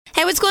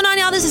Hey, what's going on,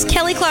 y'all? This is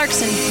Kelly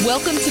Clarkson.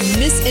 Welcome to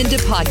Miss Indie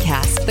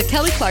Podcast, the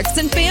Kelly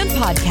Clarkson fan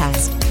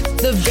podcast.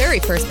 The very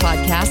first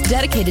podcast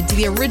dedicated to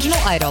the original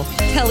idol,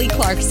 Kelly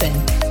Clarkson.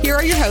 Here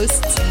are your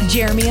hosts,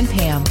 Jeremy and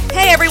Pam.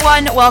 Hey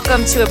everyone,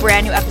 welcome to a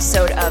brand new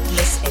episode of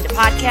Miss Indie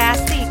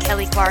Podcast, the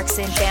Kelly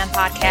Clarkson fan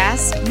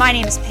podcast. My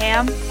name is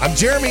Pam. I'm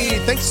Jeremy.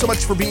 Thanks so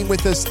much for being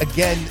with us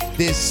again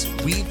this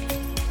week.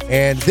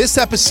 And this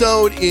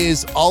episode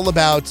is all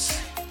about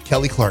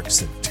Kelly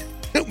Clarkson.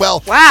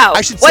 Well, wow, I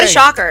should what say, a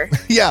shocker.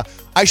 Yeah,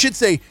 I should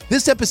say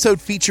this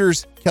episode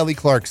features Kelly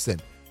Clarkson.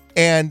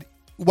 And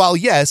while,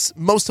 yes,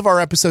 most of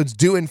our episodes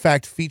do in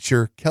fact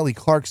feature Kelly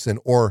Clarkson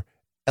or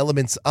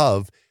elements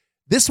of,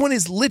 this one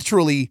is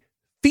literally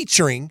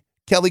featuring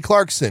Kelly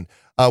Clarkson.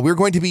 We're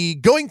going to be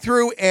going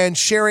through and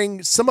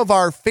sharing some of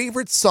our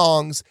favorite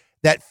songs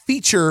that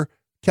feature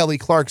Kelly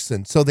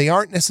Clarkson. So they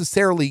aren't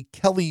necessarily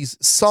Kelly's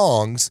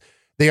songs.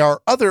 They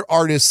are other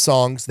artists'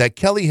 songs that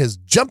Kelly has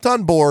jumped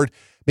on board,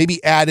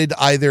 maybe added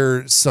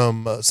either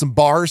some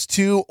bars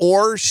to,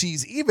 or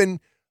she's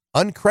even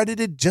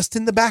uncredited just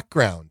in the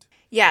background.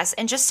 Yes,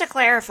 and just to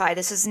clarify,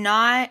 this is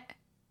not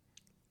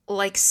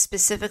like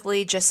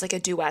specifically just like a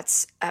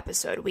duets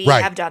episode. We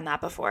have done that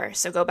before.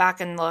 So go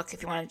back and look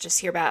if you want to just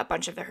hear about a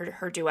bunch of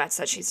her duets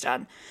that she's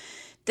done.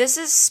 This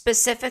is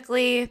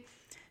specifically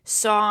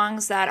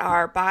songs that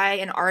are by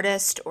an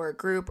artist or a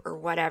group or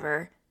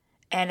whatever.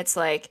 And it's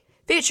like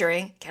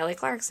featuring Kelly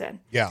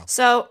Clarkson. Yeah.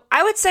 So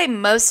I would say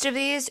most of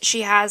these,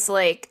 she has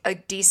like a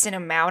decent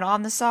amount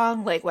on the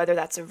song, like whether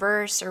that's a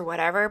verse or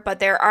whatever. But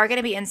there are going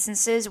to be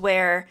instances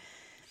where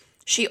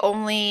she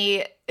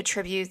only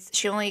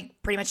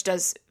pretty much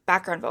does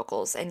background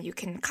vocals, and you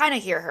can kind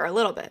of hear her a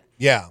little bit.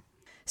 Yeah.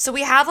 So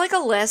we have like a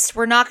list.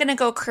 We're not going to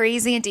go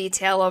crazy in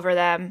detail over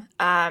them,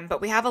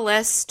 but we have a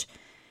list.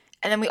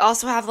 And then we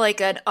also have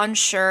like an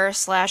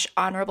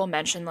unsure/honorable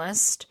mention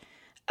list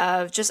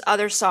of just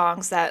other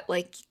songs that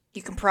like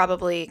you can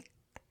probably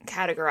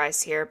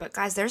categorize here. But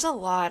guys, there's a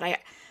lot.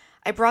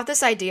 I brought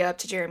this idea up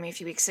to Jeremy a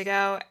few weeks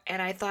ago, and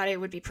I thought it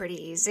would be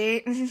pretty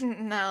easy.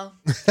 No.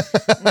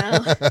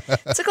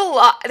 It took a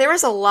lot. There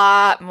was a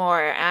lot more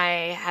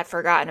I had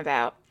forgotten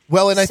about.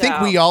 Well, and I think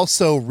we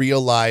also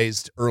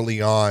realized early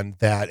on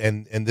that,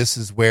 and this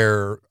is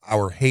where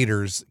our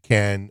haters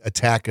can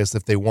attack us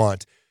if they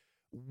want,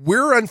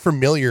 we're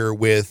unfamiliar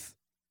with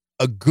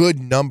a good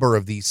number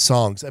of these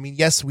songs. I mean,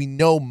 yes, we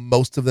know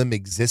most of them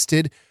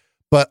existed,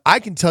 but I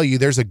can tell you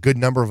there's a good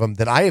number of them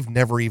that I have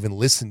never even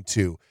listened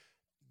to.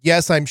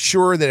 Yes, I'm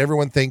sure that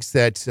everyone thinks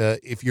that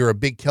if you're a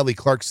big Kelly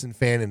Clarkson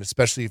fan, and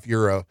especially if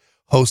you're a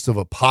host of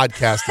a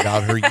podcast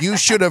about her, you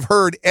should have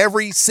heard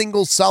every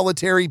single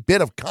solitary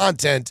bit of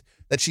content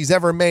that she's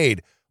ever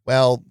made.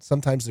 Well,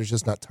 sometimes there's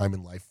just not time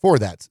in life for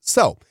that.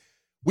 So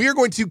we are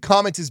going to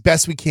comment as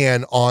best we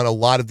can on a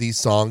lot of these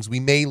songs.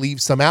 We may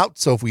leave some out,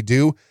 so if we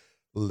do,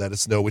 let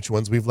us know which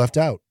ones we've left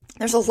out.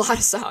 There's a lot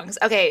of songs.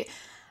 Okay,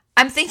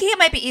 I'm thinking it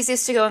might be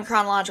easiest to go in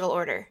chronological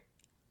order.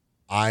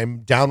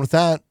 I'm down with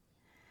that.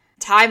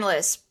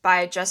 Timeless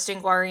by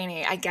Justin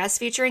Guarini, I guess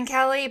featuring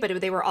Kelly,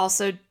 but they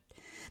also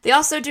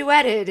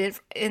duetted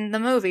in the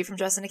movie From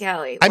Justin to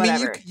Kelly. Whatever. I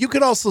mean, you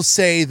could also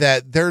say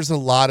that there's a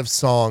lot of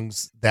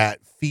songs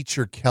that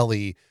feature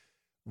Kelly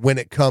when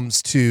it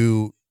comes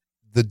to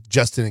the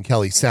Justin and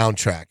Kelly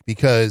soundtrack,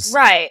 because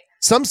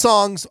some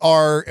songs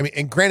are, I mean,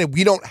 and granted,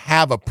 we don't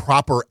have a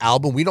proper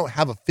album. We don't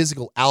have a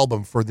physical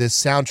album for this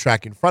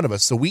soundtrack in front of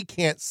us, so we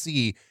can't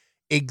see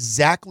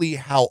exactly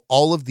how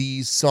all of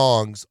these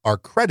songs are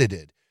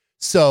credited.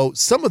 So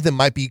some of them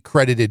might be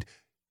credited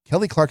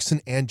Kelly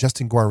Clarkson and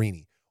Justin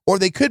Guarini, or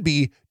they could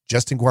be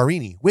Justin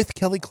Guarini with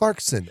Kelly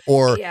Clarkson,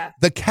 or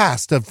the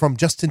cast of From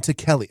Justin to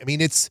Kelly. I mean,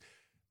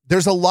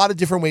 there's a lot of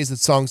different ways that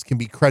songs can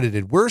be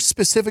credited. We're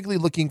specifically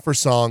looking for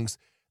songs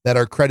that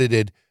are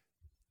credited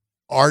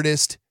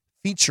artist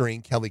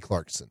featuring Kelly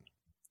Clarkson.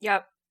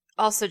 Yep.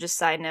 Also, just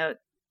side note,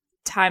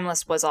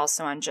 Timeless was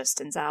also on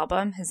Justin's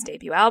album, his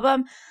debut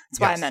album.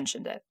 That's why I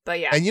mentioned it. But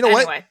yeah. And you know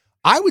what?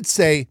 I would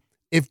say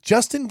if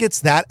Justin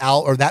gets that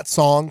out or that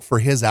song for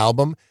his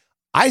album,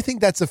 I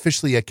think that's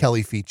officially a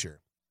Kelly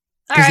feature.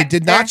 Because it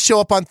did not show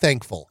up on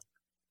Thankful.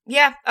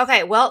 Yeah.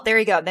 Okay. Well, there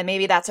you go. Then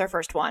maybe that's our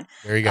first one.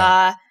 There you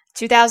go.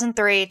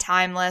 2003,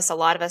 Timeless. A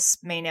lot of us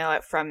may know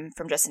it from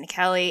Justin to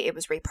Kelly. It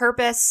was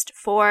repurposed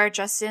for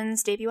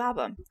Justin's debut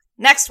album.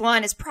 Next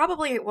one is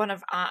probably one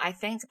of, I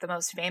think, the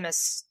most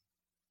famous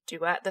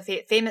duet,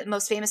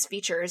 most famous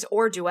features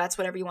or duets,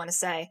 whatever you want to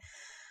say.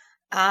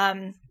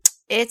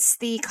 It's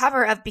the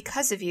cover of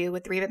Because of You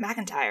with Reba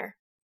McEntire.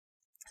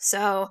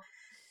 So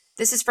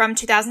this is from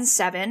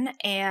 2007,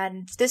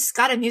 and this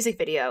got a music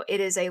video.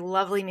 It is a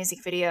lovely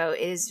music video.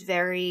 It is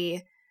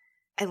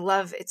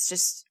it's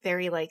just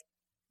very like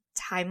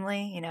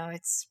timely. You know,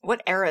 it's,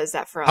 what era is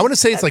that from? I want to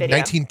say it's like video?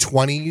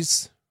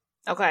 1920s.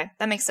 Okay,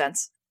 that makes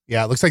sense.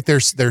 Yeah, it looks like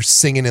they're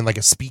singing in like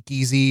a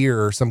speakeasy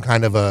or some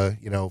kind of a,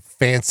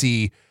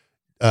 fancy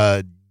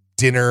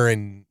dinner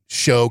and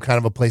show kind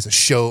of a place, a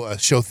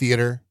show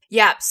theater.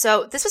 Yeah,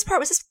 so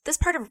was this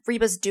part of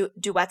Reba's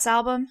duets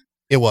album?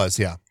 It was,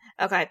 yeah.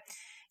 Okay.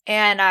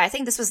 And I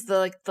think this was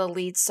the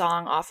lead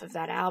song off of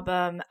that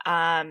album.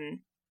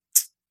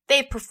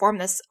 They've performed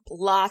this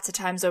lots of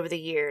times over the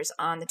years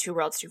on the Two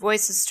Worlds, Two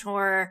Voices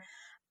tour,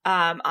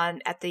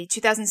 at the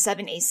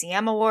 2007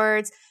 ACM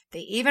Awards. They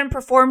even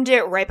performed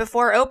it right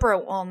before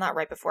Oprah. Well, not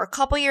right before, a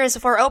couple years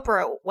before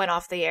Oprah went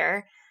off the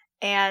air.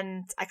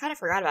 And I kind of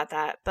forgot about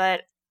that.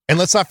 And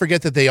let's not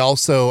forget that they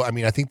also, I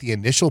think the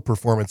initial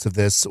performance of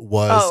this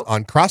was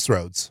on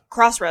Crossroads.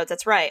 Crossroads,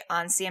 that's right,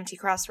 on CMT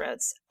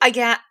Crossroads.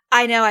 Again,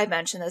 I know I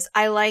mentioned this.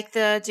 I like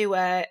the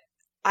duet.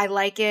 I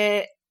like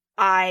it.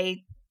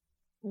 I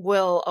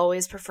will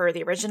always prefer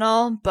the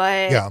original,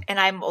 and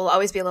I will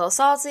always be a little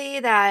salty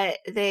that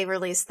they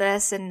released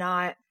this and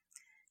not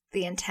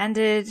the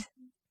intended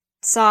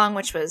song,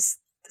 which was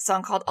the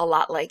song called A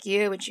Lot Like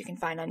You, which you can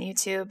find on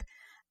YouTube.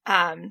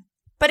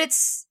 But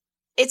it's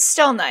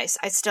still nice.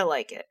 I still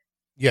like it.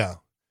 Yeah.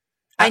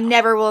 I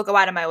never will go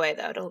out of my way,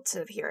 though,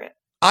 to hear it.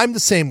 I'm the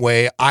same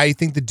way. I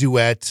think the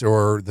duet,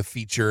 or the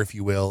feature, if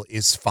you will,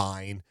 is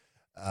fine.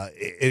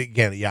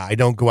 I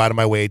don't go out of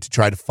my way to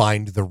try to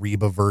find the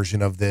Reba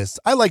version of this.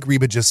 I like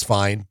Reba just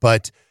fine,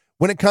 but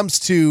when it comes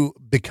to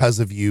Because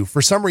of You,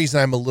 for some reason,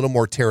 I'm a little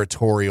more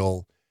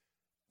territorial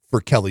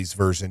for Kelly's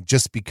version,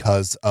 just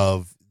because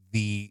of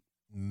the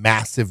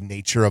massive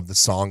nature of the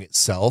song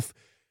itself.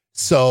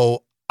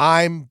 So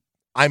I'm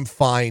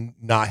fine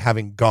not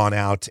having gone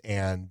out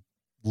and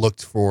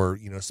looked for,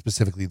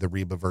 specifically the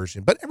Reba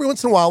version. But every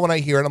once in a while when I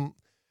hear it,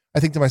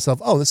 I think to myself,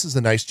 oh, this is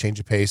a nice change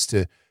of pace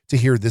to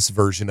hear this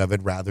version of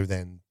it rather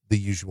than the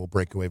usual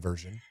Breakaway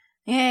version.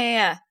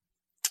 Yeah.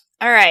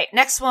 All right.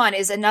 Next one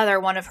is another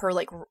one of her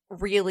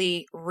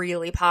really,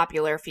 really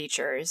popular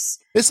features.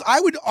 I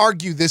would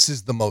argue this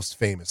is the most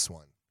famous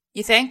one.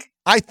 You think?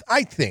 I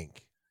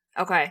think.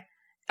 Okay.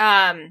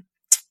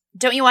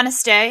 Don't You Want to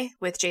Stay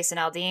with Jason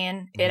Aldean.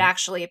 Mm-hmm. It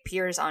actually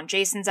appears on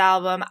Jason's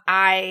album.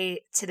 I,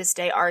 to this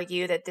day,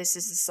 argue that this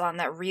is a song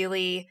that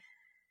really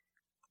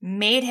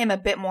made him a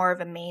bit more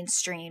of a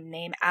mainstream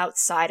name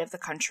outside of the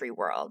country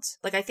world.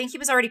 I think he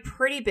was already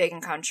pretty big in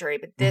country,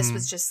 but this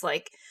was just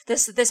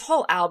this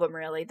whole album,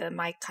 really, the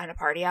My Kind of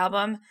Party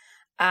album.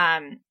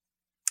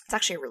 It's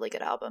actually a really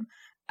good album.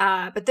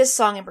 But this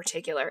song in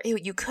particular,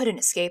 you couldn't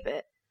escape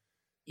it.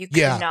 You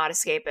could not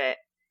escape it.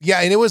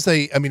 Yeah, and it was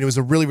a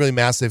really, really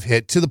massive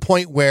hit, to the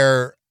point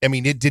where,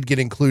 it did get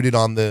included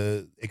on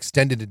the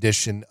extended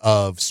edition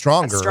of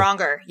Stronger.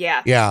 Stronger,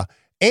 yeah. Yeah.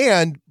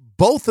 And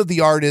both of the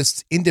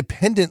artists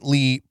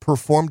independently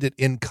performed it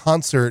in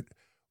concert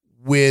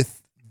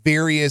with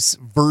various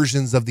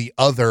versions of the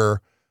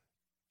other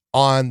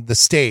on the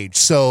stage.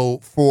 So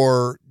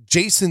for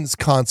Jason's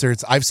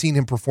concerts, I've seen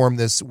him perform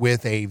this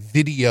with a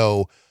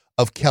video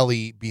of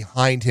Kelly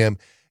behind him.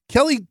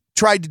 Kelly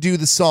tried to do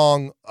the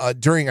song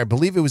during, I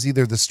believe it was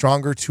either the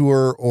Stronger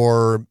tour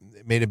or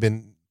it may have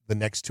been the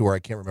next tour. I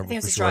can't remember. I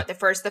think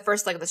it was the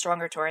first leg of the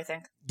Stronger tour, I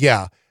think.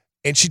 Yeah.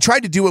 And she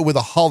tried to do it with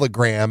a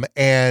hologram,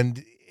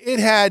 and it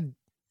had,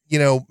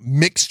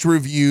 mixed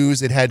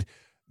reviews. It had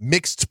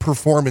mixed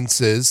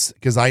performances,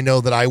 because I know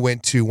that I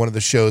went to one of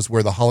the shows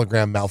where the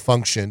hologram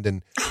malfunctioned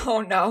and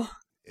oh no,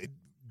 it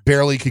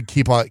barely could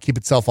keep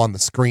itself on the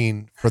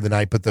screen for the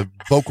night, but the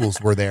vocals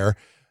were there.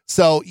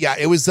 So yeah,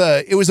 it was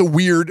a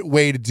weird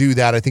way to do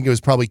that. I think it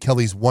was probably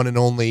Kelly's one and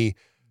only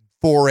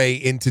foray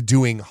into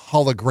doing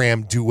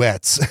hologram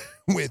duets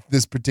with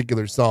this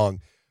particular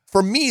song.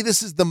 For me,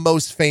 this is the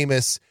most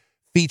famous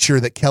feature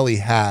that Kelly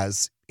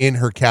has in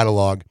her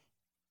catalog.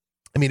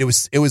 It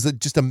was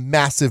just a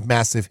massive,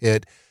 massive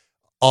hit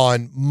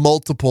on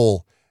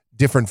multiple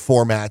different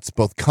formats,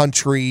 both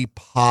country,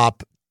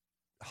 pop,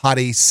 hot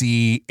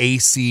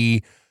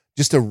AC,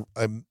 just a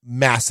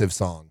massive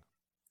song.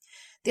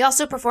 They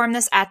also performed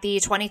this at the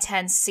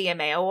 2010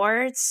 CMA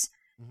Awards,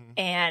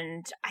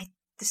 and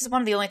this is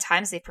one of the only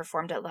times they've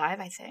performed it live,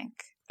 I think.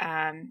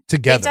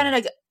 Together. They've done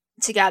it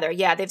together,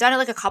 yeah. They've done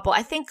it a couple.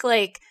 I think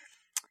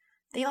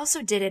they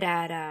also did it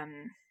at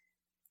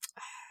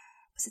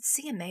was it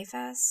CMA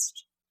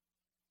Fest?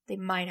 They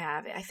might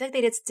have. I feel like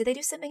they did. Did they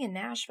do something in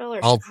Nashville or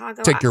Chicago?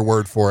 I'll take your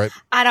word for it.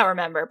 I don't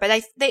remember, but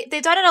they've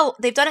done it.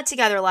 They've done it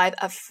together live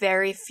a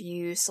very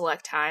few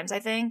select times, I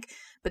think.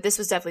 But this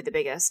was definitely the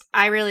biggest.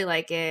 I really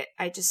like it.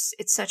 It's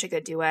such a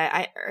good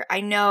duet.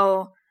 I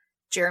know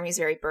Jeremy's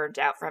very burned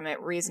out from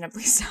it,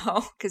 reasonably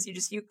so,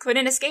 because you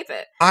couldn't escape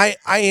it. I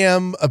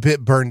am a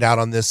bit burned out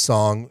on this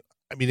song.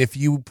 If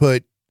you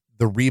put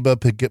the Reba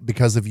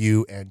Because of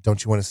You and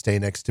Don't You Want to Stay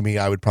Next to Me,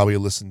 I would probably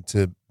listen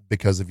to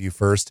Because of You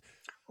first.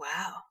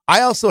 Wow.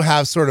 I also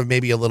have sort of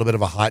maybe a little bit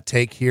of a hot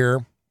take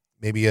here,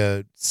 maybe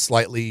a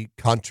slightly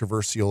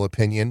controversial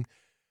opinion,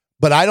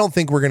 but I don't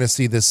think we're going to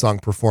see this song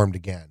performed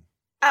again.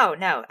 Oh,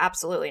 no,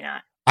 absolutely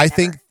not. I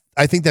think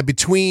that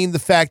between the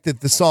fact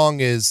that the song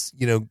is,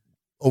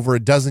 over a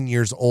dozen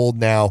years old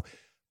now,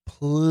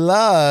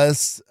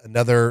 plus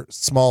another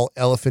small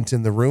elephant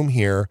in the room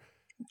here,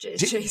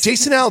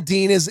 Jason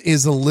Aldean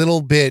is a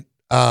little bit,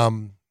 how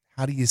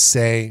do you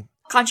say?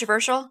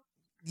 Controversial?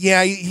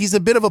 Yeah, he's a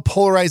bit of a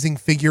polarizing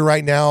figure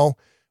right now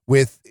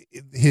with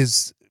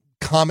his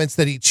comments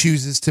that he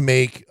chooses to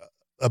make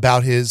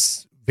about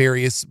his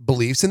various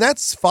beliefs, and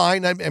that's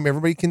fine. I mean,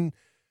 everybody can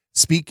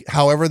speak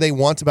however they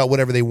want about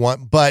whatever they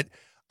want, but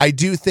I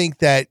do think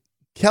that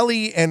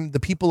Kelly and the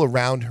people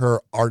around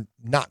her are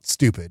not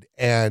stupid,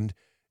 and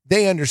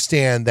they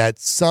understand that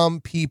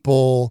some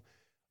people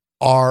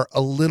are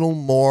a little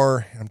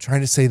more, I'm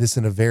trying to say this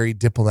in a very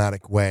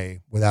diplomatic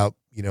way without,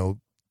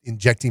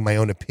 injecting my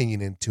own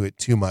opinion into it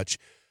too much,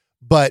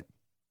 but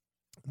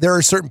there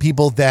are certain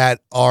people that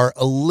are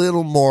a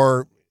little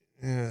more,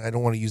 I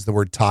don't want to use the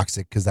word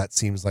toxic because that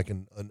seems like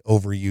an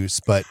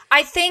overuse, but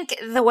I think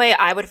the way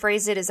I would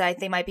phrase it is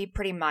they might be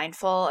pretty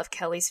mindful of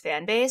Kelly's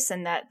fan base,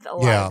 and that a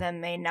lot of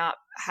them may not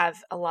have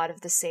a lot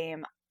of the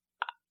same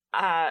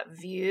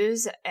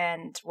views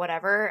and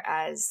whatever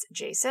as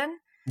Jason.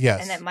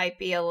 yes. And it might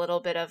be a little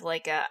bit of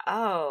like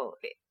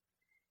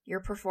you're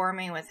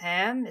performing with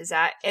him? Is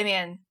that,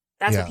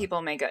 that's what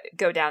people may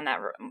go down that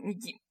road.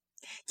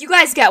 You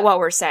guys get what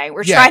we're saying.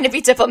 We're trying to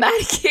be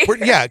diplomatic here.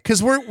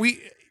 Because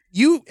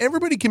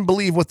everybody can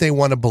believe what they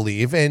want to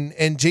believe,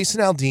 and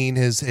Jason Aldean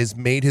has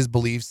made his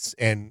beliefs,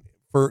 and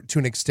to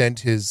an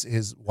extent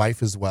his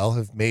wife as well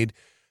have made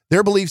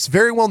their beliefs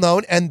very well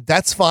known, and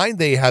that's fine.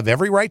 They have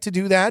every right to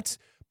do that,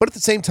 but at the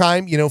same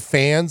time,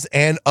 fans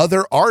and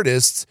other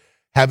artists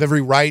have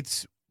every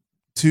right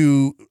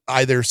to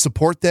either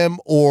support them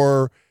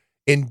or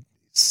I'm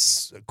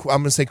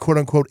going to say, quote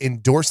unquote,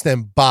 endorse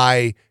them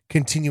by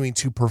continuing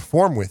to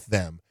perform with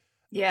them.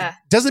 Yeah.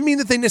 Doesn't mean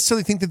that they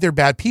necessarily think that they're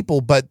bad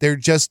people, but they're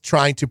just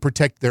trying to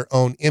protect their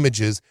own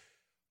images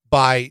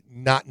by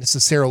not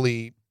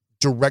necessarily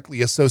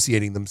directly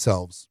associating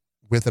themselves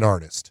with an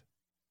artist.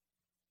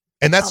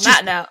 And that's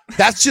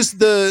that's just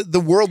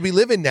the world we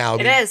live in now.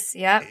 It is.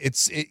 Yeah.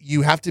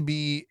 You have to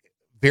be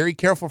very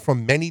careful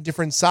from many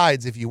different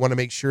sides if you want to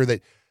make sure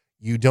that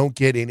you don't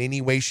get in any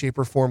way, shape,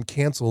 or form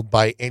canceled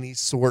by any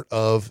sort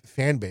of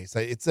fan base.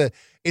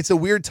 It's a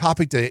weird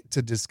topic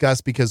to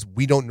discuss because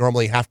we don't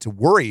normally have to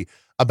worry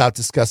about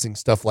discussing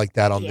stuff like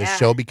that on this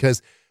show,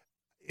 because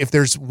if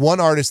there's one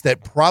artist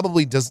that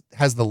probably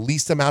has the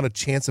least amount of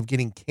chance of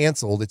getting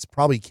canceled, it's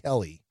probably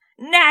Kelly.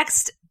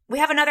 Next, we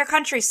have another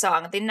country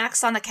song. The next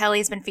song that Kelly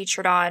has been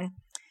featured on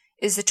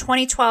is the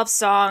 2012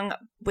 song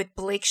with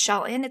Blake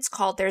Shelton. It's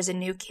called There's a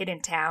New Kid in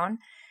Town.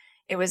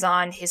 It was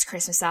on his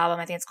Christmas album.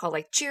 I think it's called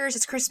like Cheers,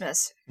 It's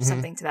Christmas, or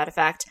something to that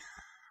effect.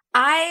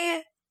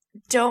 I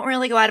don't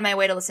really go out of my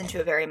way to listen to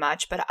it very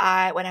much, but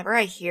whenever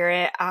I hear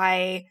it,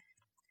 I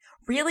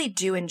really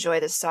do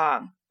enjoy the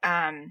song.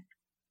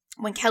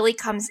 When Kelly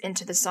comes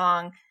into the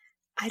song,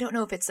 I don't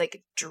know if it's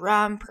like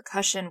drum,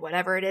 percussion,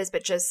 whatever it is,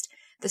 but just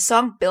the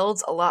song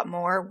builds a lot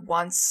more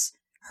once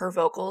her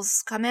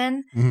vocals come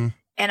in. Mm-hmm.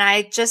 And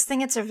I just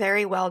think it's a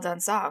very well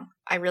done song.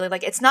 I really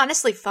like it. It's not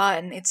necessarily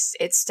fun.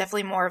 It's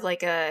definitely more of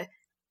like a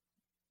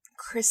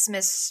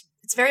Christmas.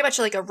 It's very much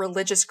like a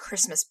religious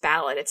Christmas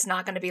ballad. It's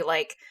not going to be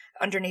like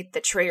underneath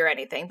the tree or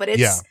anything, but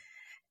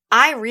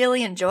I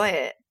really enjoy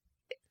it.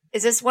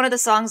 Is this one of the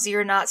songs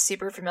you're not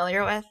super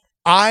familiar with?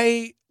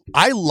 I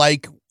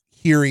like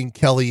hearing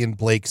Kelly and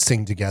Blake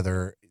sing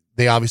together.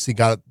 They obviously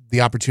got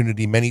the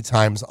opportunity many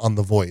times on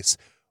The Voice.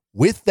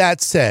 With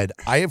that said,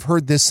 I have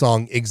heard this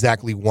song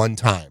exactly one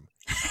time.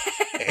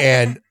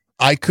 And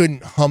I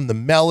couldn't hum the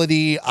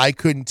melody. I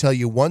couldn't tell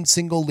you one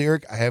single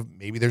lyric.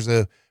 Maybe there's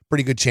a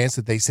pretty good chance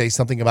that they say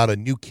something about a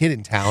new kid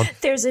in town.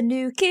 There's a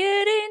new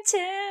kid in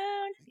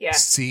town. Yeah.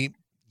 See,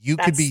 you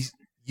could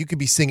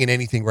be singing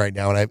anything right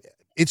now, and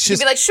it's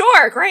just you'd be like,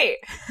 sure, great.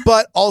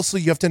 But also,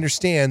 you have to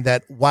understand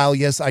that while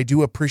yes, I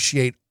do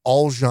appreciate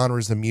all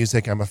genres of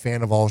music. I'm a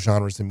fan of all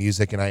genres of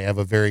music, and I have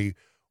a very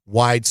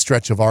wide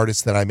stretch of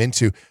artists that I'm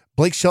into.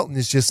 Blake Shelton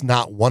is just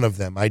not one of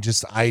them. I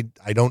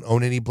don't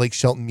own any Blake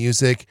Shelton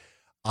music.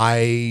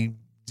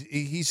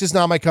 He's just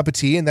not my cup of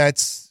tea, and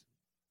it's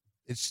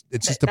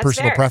just a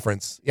personal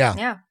preference. Yeah.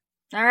 Yeah.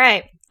 All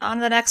right. On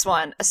to the next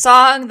one. A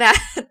song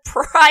that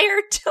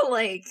prior to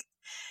like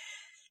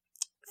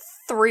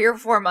 3 or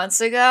 4 months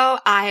ago,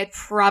 I had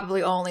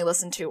probably only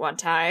listened to one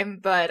time,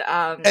 but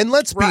and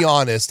let's be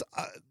honest,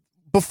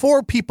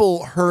 before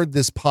people heard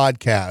this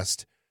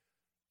podcast,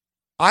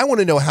 I want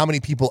to know how many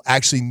people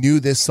actually knew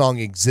this song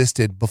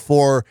existed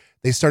before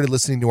they started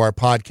listening to our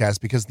podcast,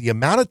 because the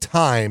amount of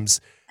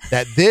times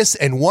that this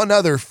and one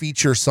other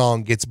feature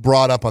song gets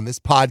brought up on this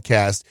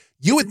podcast,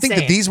 you would think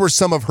that these were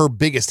some of her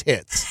biggest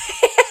hits.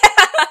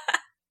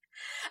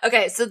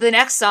 Okay, so the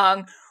next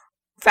song,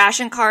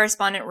 fashion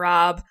correspondent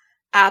Rob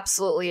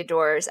absolutely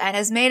adores and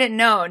has made it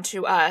known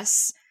to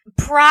us.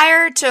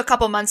 Prior to a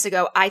couple months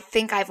ago, I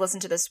think I've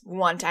listened to this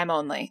one time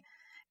only.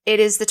 It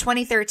is the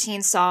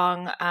 2013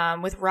 song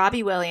with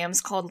Robbie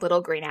Williams called Little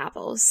Green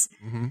Apples.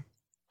 Mm-hmm.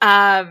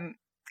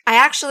 I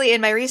actually,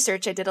 in my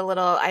research,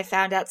 I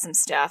found out some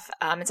stuff.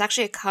 It's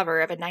actually a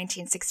cover of a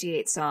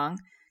 1968 song.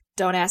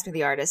 Don't ask me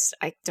the artist.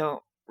 I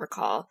don't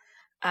recall.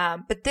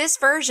 But this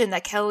version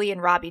that Kelly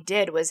and Robbie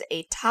did was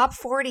a top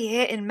 40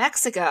 hit in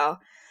Mexico.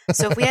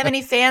 So if we have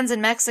any fans in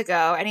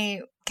Mexico,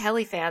 any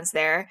Kelly fans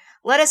there,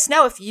 let us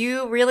know if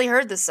you really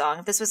heard this song,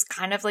 if this was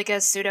kind of like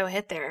a pseudo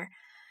hit there.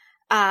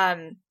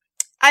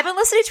 I've been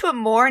listening to it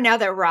more now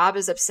that Rob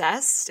is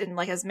obsessed and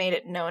like has made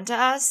it known to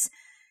us.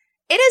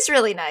 It is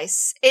really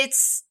nice.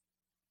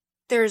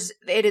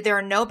 There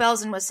are no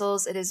bells and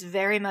whistles. It is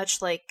very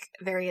much like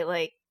very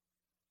like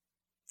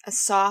a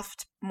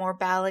soft, more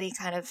ballady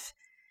kind of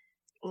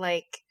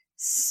like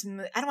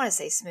smooth. I don't want to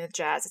say smooth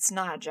jazz. It's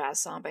not a jazz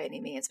song by any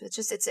means, but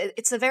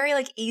it's a very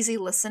like easy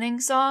listening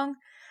song.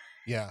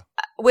 Yeah.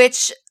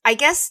 Which I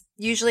guess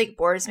usually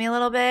bores me a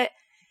little bit.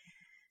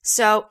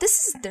 So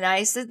this is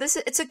nice.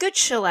 It's a good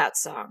chill out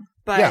song,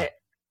 but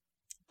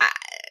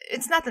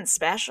it's nothing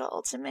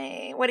special to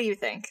me. What do you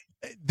think?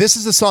 This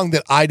is a song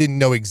that I didn't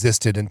know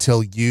existed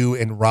until you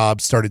and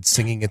Rob started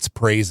singing its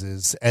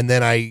praises. And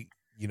then I,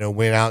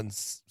 went out and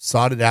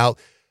sought it out,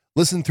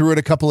 listened through it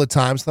a couple of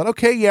times, thought,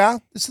 okay, yeah,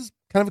 this is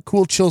kind of a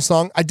cool chill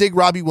song. I dig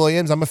Robbie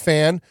Williams. I'm a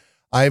fan.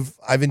 I've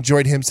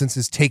enjoyed him since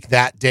his Take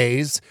That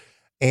days.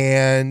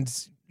 And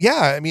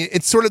yeah, I mean,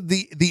 it's sort of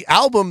the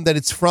album that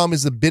it's from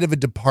is a bit of a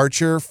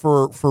departure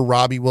for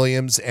Robbie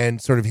Williams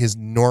and sort of his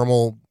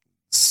normal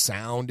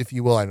sound, if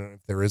you will. I don't know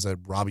if there is a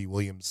Robbie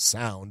Williams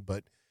sound,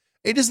 but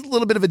it is a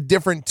little bit of a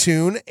different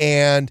tune.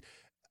 And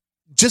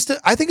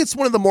I think it's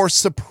one of the more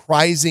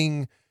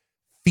surprising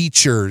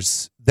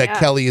features that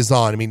Kelly is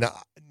on. I mean,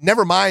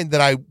 never mind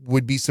that I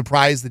would be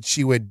surprised that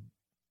she would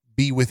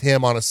be with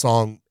him on a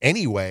song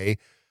anyway,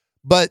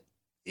 but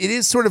it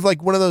is sort of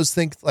like one of those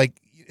things, like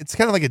it's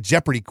kind of like a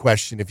Jeopardy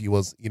question, if you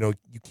will. You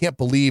can't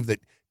believe that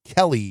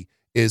Kelly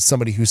is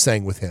somebody who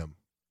sang with him.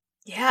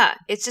 Yeah,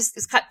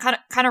 it's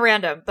kind of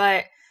random,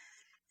 but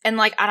and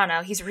like I don't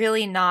know, he's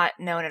really not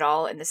known at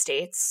all in the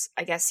States.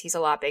 I guess he's a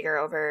lot bigger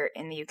over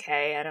in the UK.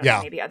 I don't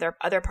know, maybe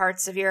other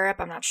parts of Europe.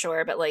 I'm not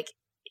sure, but like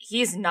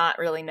he's not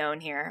really known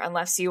here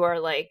unless you are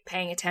like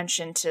paying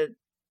attention to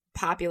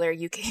popular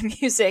UK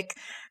music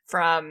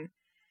from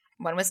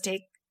when was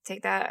Take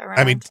That around?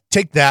 I mean,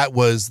 Take That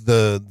was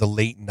the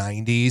late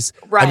 90s.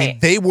 Right. I mean,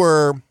 they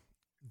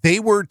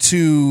were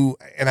to,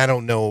 and I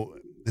don't know,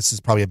 this is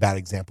probably a bad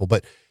example,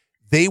 but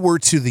they were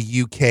to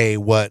the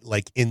UK what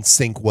like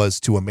NSYNC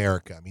was to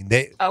America. I mean,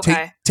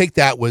 Take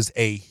That was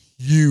a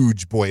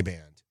huge boy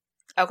band.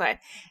 Okay.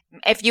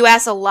 If you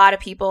ask a lot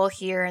of people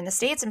here in the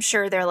States, I'm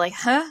sure they're like,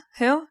 huh?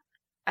 Who?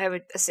 I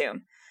would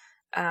assume.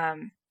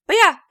 But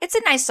yeah, it's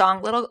a nice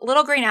song.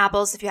 Little Green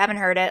Apples. If you haven't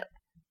heard it,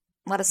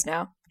 let us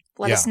know.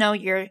 Let us know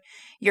your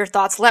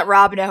thoughts. Let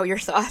Rob know your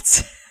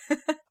thoughts.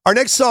 Our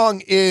next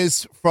song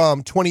is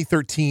from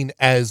 2013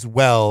 as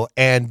well,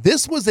 and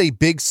this was a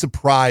big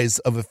surprise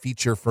of a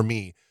feature for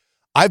me.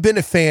 I've been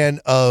a fan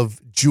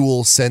of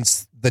Jewel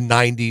since the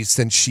 90s,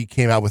 since she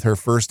came out with her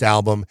first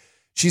album.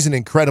 She's an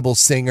incredible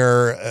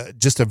singer,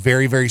 just a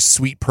very, very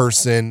sweet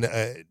person,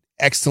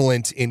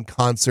 excellent in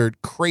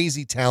concert,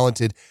 crazy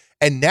talented,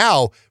 and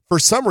now, for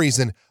some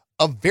reason,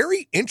 a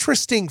very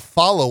interesting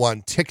follow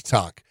on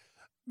TikTok.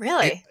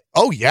 Really?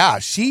 Oh yeah,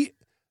 she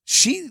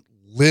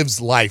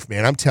lives life,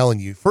 man. I'm telling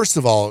you. First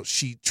of all,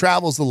 she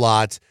travels a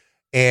lot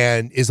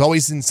and is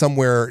always in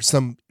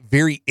some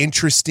very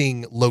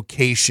interesting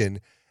location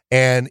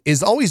and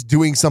is always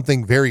doing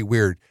something very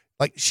weird.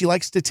 Like she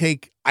likes to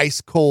take ice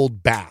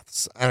cold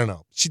baths. I don't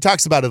know. She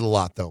talks about it a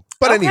lot though.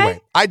 But anyway,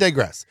 I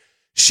digress.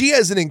 She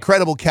has an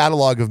incredible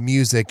catalog of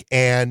music,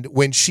 and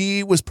when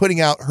she was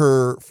putting out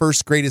her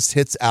first Greatest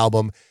Hits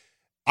album,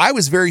 I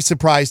was very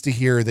surprised to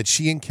hear that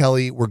she and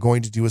Kelly were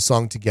going to do a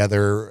song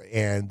together,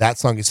 and that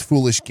song is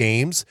Foolish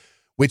Games,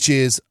 which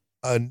is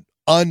an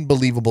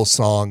unbelievable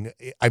song.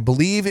 I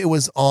believe it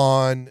was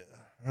on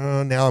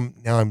now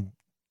I'm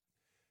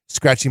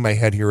scratching my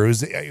head here.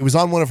 It was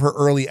on one of her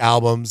early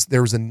albums.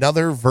 There was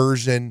another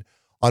version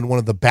on one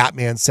of the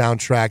Batman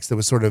soundtracks that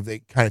was sort of,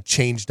 it kind of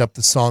changed up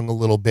the song a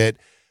little bit.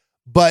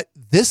 But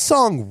this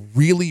song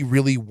really,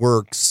 really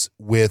works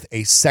with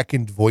a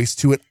second voice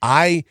to it.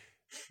 I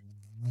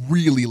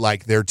really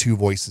like their two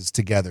voices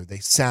together. They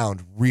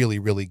sound really,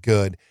 really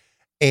good.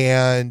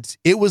 And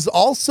it was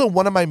also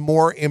one of my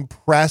more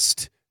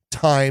impressed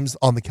times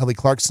on the Kelly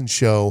Clarkson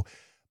show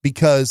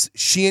because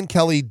she and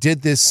Kelly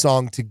did this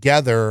song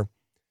together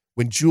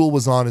when Jewel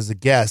was on as a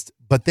guest,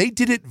 but they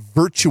did it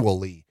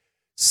virtually.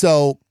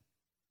 So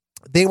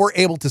they were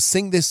able to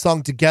sing this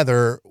song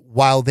together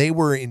while they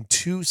were in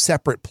two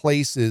separate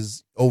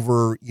places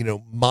over,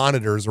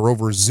 monitors or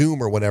over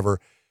Zoom or whatever.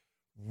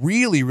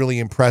 Really, really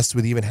impressed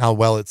with even how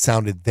well it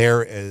sounded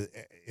there,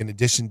 in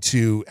addition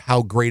to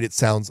how great it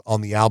sounds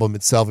on the album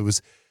itself. It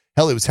was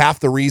half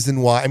the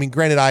reason why. I mean,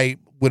 granted, I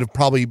would have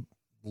probably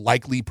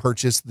likely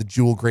purchased the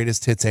Jewel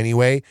Greatest Hits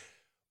anyway,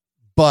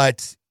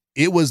 but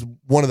it was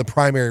one of the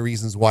primary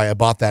reasons why I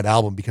bought that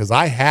album, because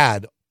I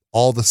had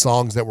all the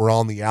songs that were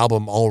on the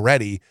album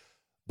already,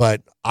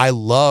 but I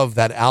love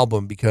that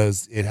album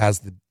because it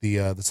has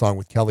the song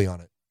with Kelly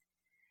on it.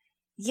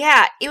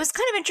 Yeah, it was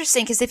kind of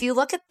interesting because if you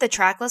look at the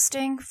track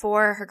listing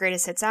for her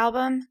Greatest Hits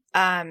album,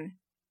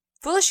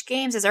 Foolish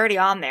Games is already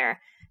on there.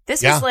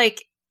 This was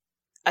like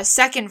a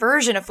second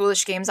version of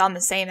Foolish Games on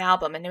the same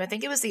album, and I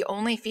think it was the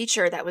only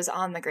feature that was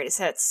on the Greatest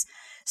Hits.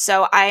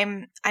 So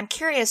I'm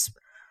curious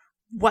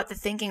what the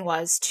thinking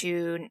was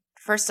to,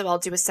 first of all,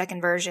 do a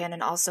second version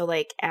and also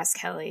like ask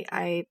Kelly.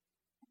 I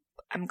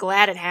I'm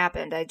glad it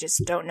happened. I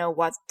just don't know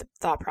what the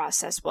thought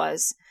process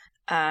was.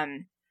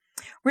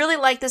 Really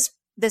like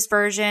this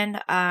version.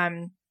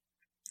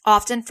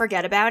 Often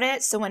forget about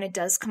it, so when it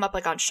does come up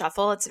like on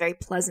shuffle, it's a very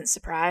pleasant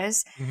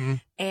surprise. Mm-hmm.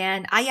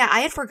 And I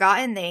had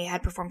forgotten they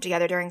had performed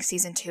together during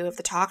season 2 of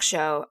the talk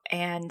show.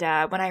 And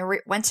when I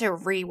went to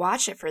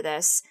rewatch it for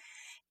this,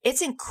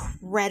 it's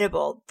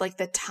incredible, like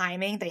the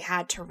timing they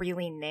had to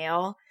really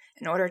nail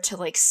in order to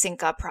like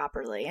sync up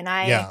properly. And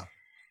I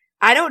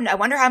don't know. I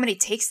wonder how many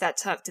takes that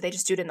took. Did they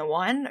just do it in the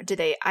one? Or did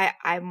they?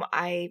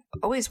 I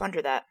always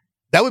wonder that.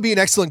 That would be an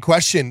excellent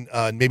question.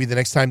 Maybe the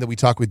next time that we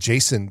talk with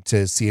Jason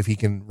to see if he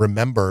can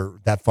remember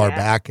that far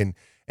back and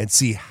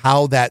see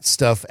how that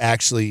stuff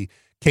actually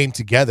came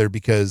together.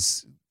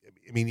 Because,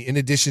 I mean, in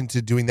addition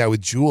to doing that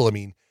with Jewel, I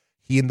mean,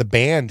 he and the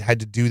band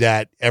had to do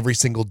that every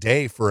single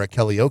day for a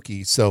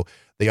karaoke. So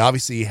they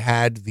obviously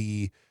had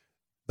the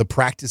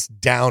practice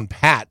down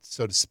pat,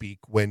 so to speak,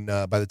 when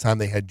by the time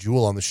they had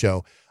Jewel on the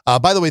show.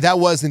 By the way, that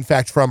was, in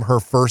fact, from her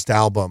first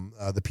album,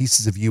 the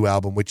Pieces of You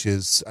album, which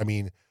is, I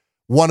mean,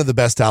 one of the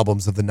best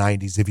albums of the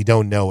 90s. If you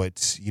don't know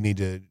it, you need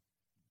to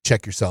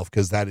check yourself,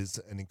 because that is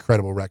an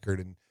incredible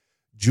record. And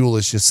Jewel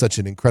is just such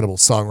an incredible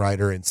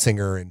songwriter and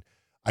singer. And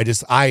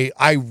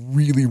I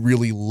really,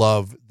 really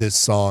love this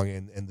song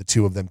and the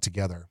two of them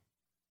together.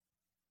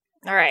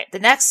 All right. The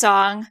next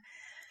song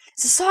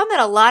is a song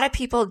that a lot of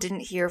people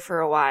didn't hear for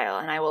a while,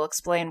 and I will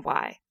explain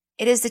why.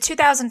 It is the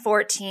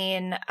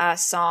 2014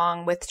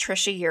 song with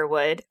Trisha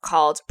Yearwood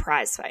called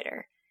Prize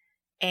Fighter.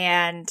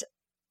 And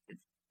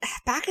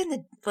back in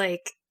the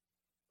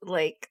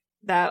like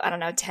about, I don't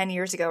know, 10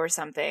 years ago or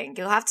something,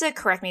 you'll have to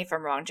correct me if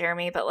I'm wrong,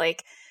 Jeremy, but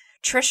like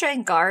Trisha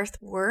and Garth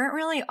weren't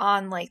really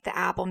on like the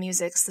Apple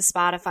Musics, the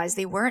Spotify's.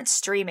 They weren't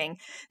streaming.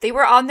 They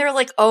were on their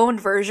like own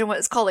version, what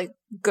is called like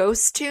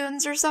Ghost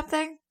Tunes or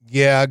something.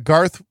 Yeah,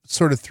 Garth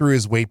sort of threw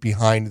his weight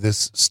behind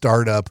this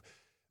startup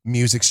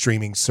music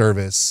streaming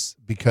service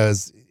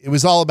because it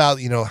was all about,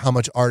 you know, how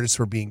much artists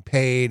were being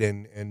paid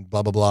and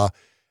blah, blah, blah.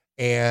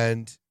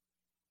 And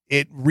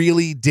it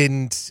really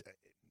didn't,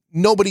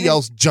 nobody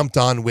else jumped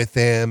on with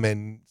him.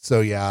 And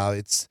so, yeah,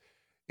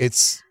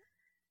 it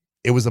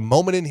was a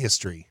moment in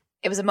history.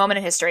 It was a moment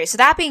in history. So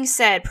that being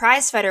said,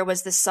 Prize Fighter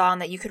was the song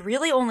that you could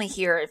really only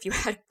hear if you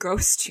had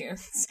Ghost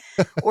Tunes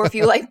or if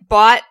you like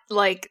bought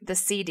like the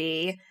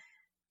CD.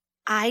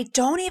 I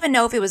don't even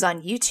know if it was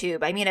on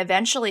YouTube. I mean,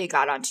 eventually it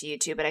got onto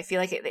YouTube, but I feel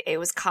like it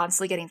was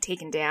constantly getting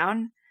taken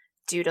down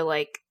due to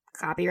like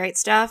copyright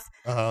stuff.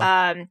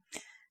 Uh-huh.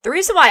 The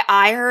reason why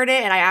I heard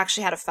it and I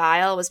actually had a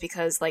file was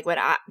because like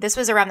this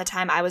was around the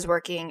time I was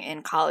working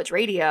in college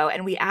radio,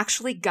 and we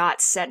actually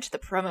got sent the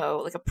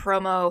promo, like a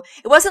promo.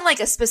 It wasn't like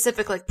a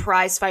specific like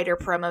Prize Fighter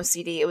promo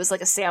CD. It was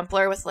like a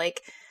sampler with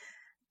like,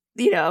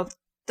 you know,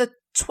 the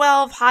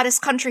 12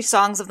 hottest country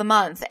songs of the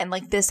month. And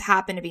like this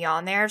happened to be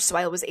on there. So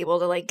I was able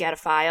to like get a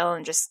file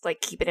and just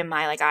like keep it in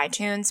my like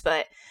iTunes.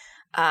 But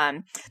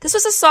this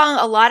was a song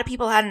a lot of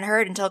people hadn't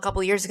heard until a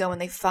couple of years ago when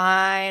they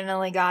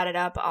finally got it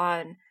up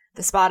on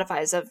the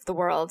Spotify's of the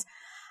world.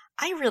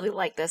 I really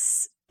like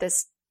this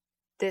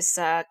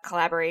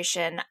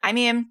collaboration. I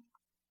mean,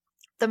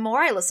 the more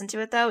I listen to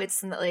it though,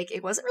 it's like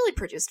it wasn't really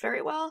produced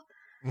very well.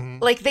 Mm-hmm.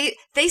 Like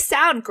they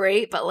sound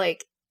great, but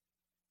like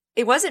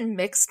it wasn't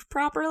mixed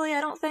properly,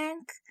 I don't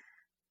think.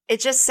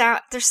 It just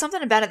there's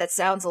something about it that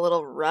sounds a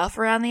little rough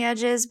around the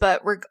edges,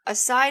 but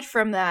aside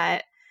from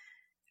that,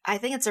 I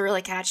think it's a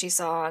really catchy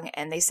song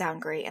and they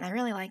sound great and I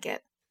really like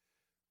it.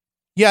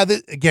 Yeah,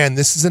 again,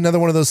 this is another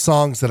one of those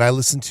songs that I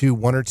listened to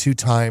one or two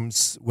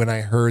times when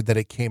I heard that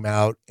it came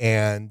out,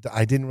 and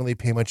I didn't really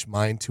pay much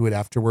mind to it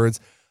afterwards.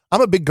 I'm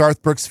a big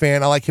Garth Brooks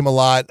fan. I like him a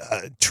lot.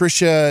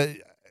 Trisha,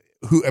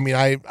 who, I mean,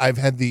 I've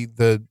had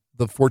the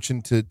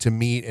fortune to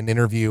meet and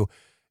interview,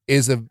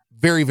 is a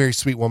very, very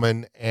sweet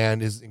woman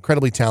and is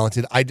incredibly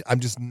talented. I'm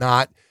just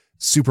not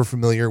super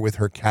familiar with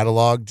her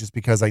catalog just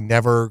because I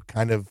never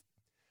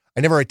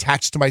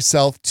attached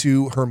myself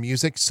to her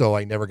music, so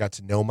I never got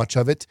to know much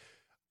of it.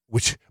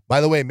 Which,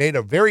 by the way, made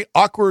a very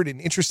awkward and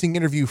interesting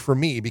interview for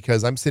me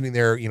because I'm sitting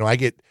there, you know, I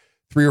got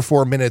 3 or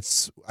 4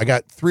 minutes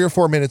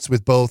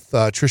with both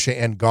Trisha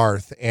and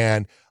Garth,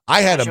 and I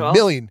had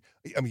casual.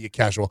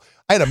 Casual.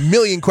 I had a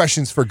million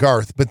questions for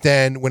Garth, but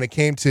then when it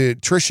came to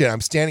Trisha,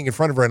 I'm standing in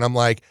front of her and I'm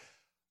like,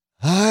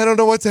 I don't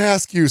know what to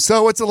ask you.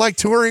 So what's it like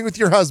touring with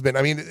your husband?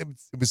 I mean, it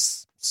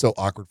was so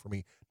awkward for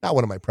me. Not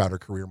one of my prouder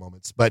career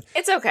moments, but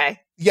it's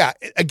okay. Yeah.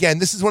 Again,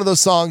 this is one of those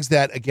songs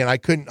that, again, I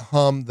couldn't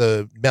hum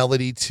the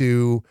melody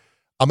to.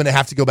 I'm going to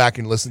have to go back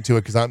and listen to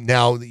it because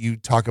now that you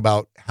talk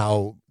about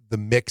how the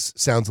mix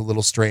sounds a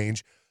little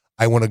strange,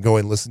 I want to go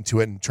and listen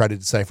to it and try to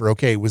decipher,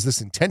 okay, was this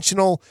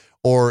intentional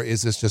or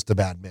is this just a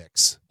bad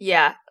mix?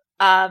 Yeah.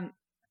 I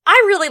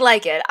really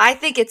like it. I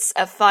think it's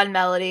a fun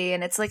melody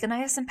and it's like a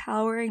nice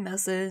empowering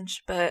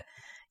message, but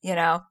you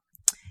know,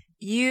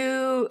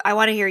 I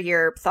want to hear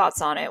your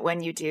thoughts on it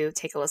when you do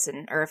take a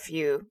listen or a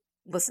few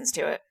listens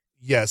to it.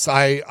 Yes,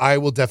 I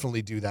will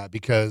definitely do that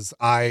because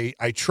I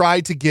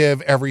try to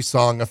give every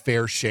song a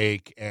fair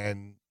shake,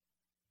 and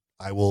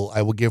I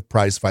will give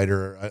Prize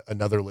Fighter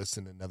another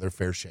listen, another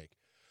fair shake.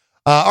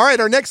 All right,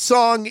 our next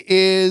song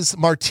is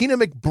Martina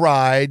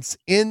McBride's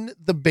 "In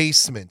the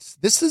Basement."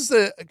 This is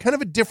a kind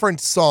of a different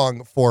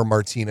song for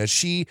Martina.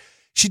 She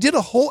did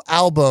a whole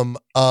album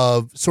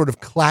of sort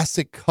of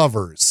classic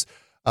covers.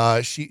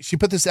 She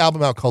put this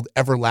album out called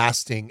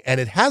Everlasting,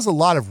 and it has a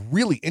lot of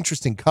really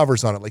interesting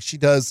covers on it. Like she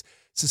does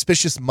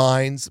 "Suspicious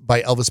Minds"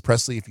 by Elvis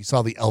Presley. If you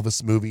saw the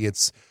Elvis movie,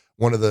 it's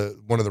one of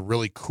the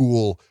really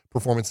cool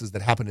performances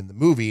that happened in the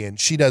movie, and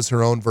she does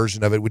her own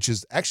version of it, which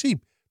is actually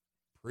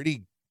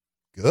pretty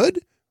good?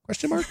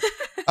 Question mark.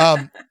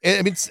 I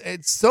mean,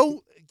 it's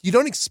so you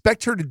don't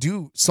expect her to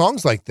do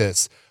songs like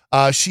this.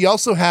 She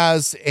also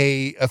has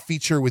a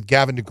feature with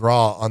Gavin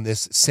DeGraw on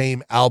this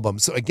same album.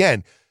 So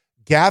again,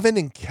 Gavin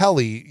and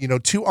Kelly,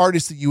 two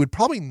artists that you would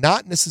probably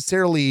not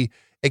necessarily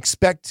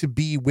expect to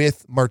be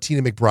with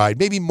Martina McBride.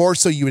 Maybe more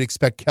so you would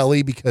expect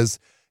Kelly, because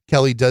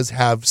Kelly does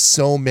have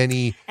so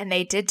many. And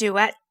they did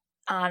duet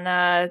on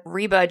a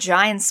Reba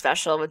Giants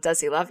special with Does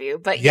He Love You?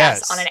 But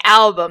yes, on an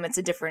album, it's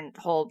a different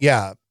whole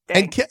thing.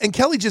 And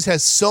Kelly just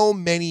has so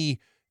many,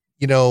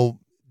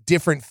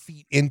 different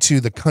feet into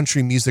the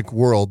country music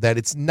world that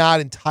it's not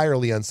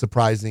entirely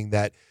unsurprising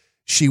that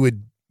she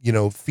would,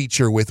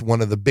 feature with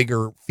one of the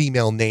bigger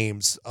female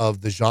names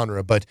of the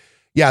genre. But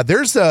yeah,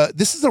 this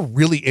is a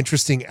really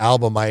interesting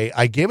album.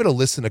 I gave it a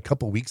listen a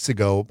couple weeks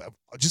ago,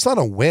 just on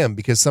a whim,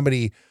 because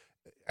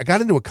I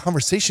got into a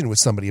conversation with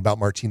somebody about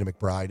Martina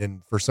McBride,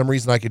 and for some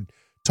reason I could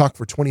talk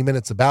for 20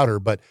 minutes about her,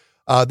 but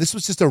this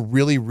was just a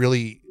really,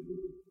 really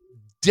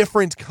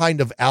different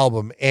kind of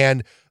album.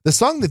 And the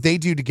song that they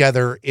do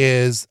together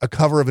is a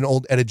cover of an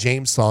old Etta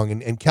James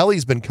song. And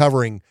Kelly's been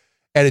covering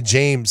Etta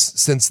James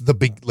since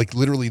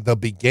literally the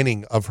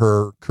beginning of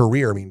her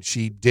career. I mean,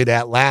 she did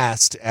At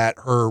Last at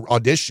her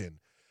audition.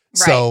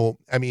 Right. So,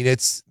 I mean,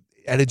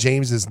 Etta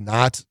James is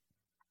not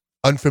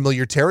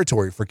unfamiliar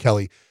territory for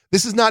Kelly.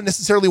 This is not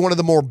necessarily one of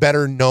the more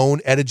better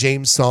known Etta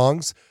James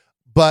songs,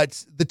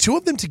 but the two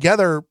of them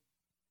together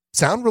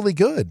sound really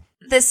good.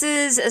 This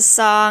is a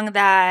song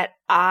that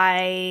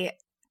I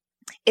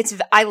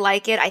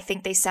like it. I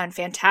think they sound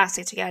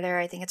fantastic together.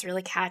 I think it's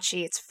really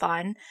catchy. It's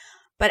fun.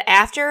 But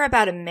after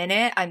about a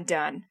minute, I'm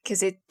done,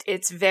 because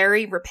it's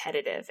very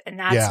repetitive, and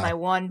that's my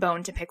one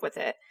bone to pick with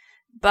it.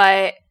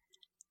 But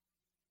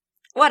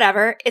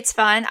whatever, it's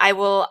fun.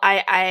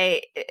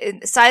 I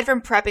aside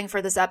from prepping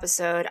for this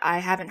episode, I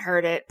haven't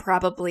heard it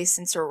probably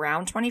since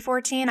around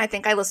 2014. I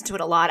think I listened to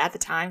it a lot at the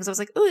time because I was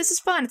like, "Ooh, this is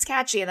fun. It's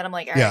catchy." And then I'm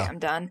like, "All right, I'm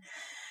done."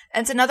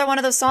 And it's another one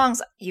of those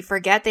songs you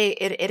forget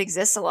it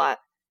exists a lot.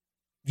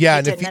 Yeah,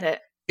 and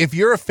if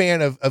you're a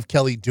fan of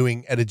Kelly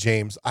doing Etta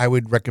James, I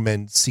would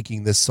recommend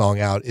seeking this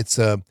song out. It's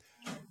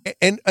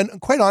and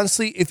quite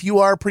honestly, if you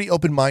are pretty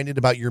open-minded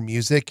about your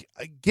music,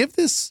 give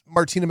this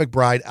Martina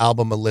McBride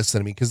album a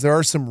listen. I mean, because there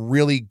are some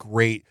really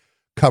great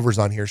covers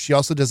on here. She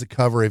also does a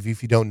cover of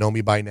 "If You Don't Know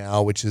Me By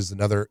Now," which is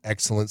another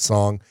excellent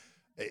song.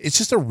 It's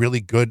just a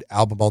really good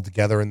album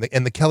altogether. And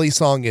the Kelly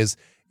song is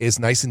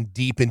nice and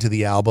deep into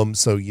the album,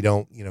 so you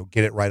don't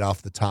get it right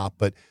off the top.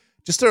 But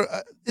just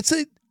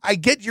I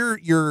get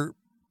your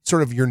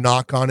sort of your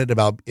knock on it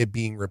about it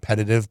being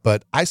repetitive,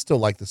 but I still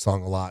like the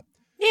song a lot.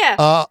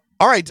 Yeah.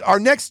 All right, our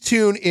next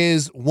tune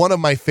is one of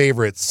my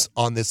favorites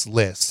on this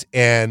list,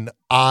 and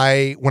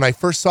when I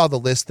first saw the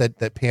list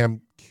that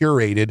Pam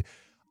curated,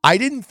 I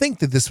didn't think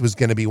that this was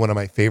going to be one of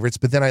my favorites,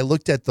 but then I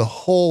looked at the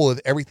whole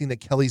of everything that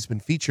Kelly's been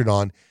featured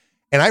on,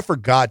 and I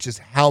forgot just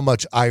how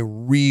much I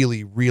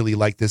really, really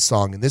like this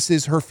song. And this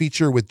is her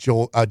feature with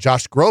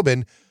Josh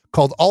Groban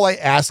called "All I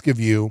Ask of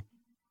You."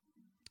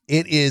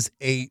 It is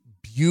a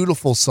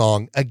beautiful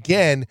song.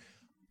 Again,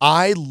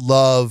 I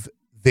love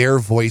their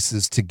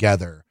voices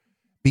together,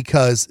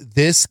 because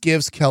this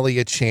gives Kelly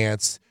a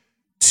chance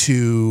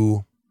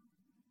to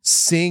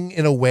sing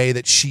in a way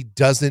that she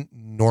doesn't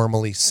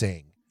normally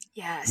sing.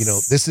 Yes.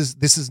 This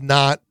is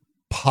not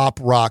pop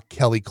rock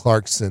Kelly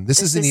Clarkson.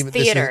 This isn't even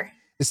theater.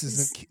 This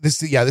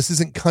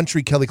isn't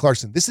country Kelly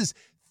Clarkson. This is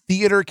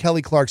theater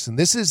Kelly Clarkson.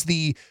 This is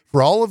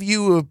for all of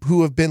you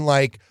who have been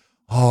like,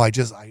 I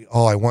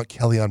want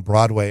Kelly on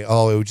Broadway.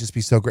 Oh, it would just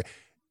be so great.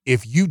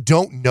 If you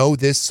don't know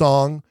this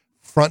song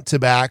front to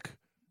back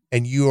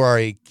and you are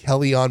a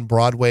Kelly on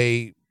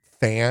Broadway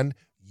fan,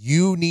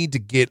 you need to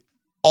get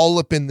all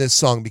up in this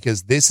song,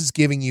 because this is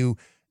giving you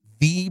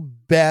the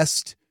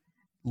best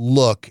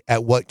look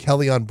at what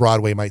Kelly on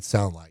Broadway might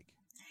sound like.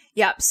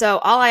 Yep. So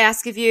 "All I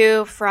Ask of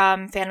You"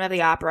 from Phantom of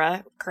the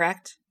Opera,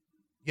 correct?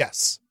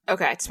 Yes.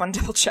 Okay, I just want to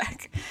double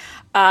check.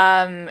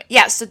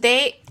 So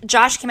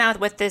Josh came out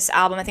with this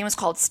album, I think it was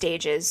called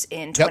Stages,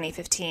 in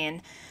 2015.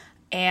 Yep.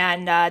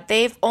 And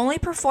they've only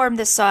performed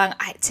this song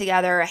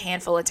together a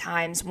handful of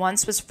times.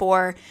 Once was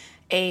for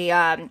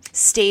a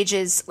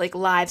Stages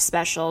live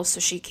special, so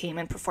she came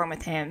and performed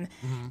with him.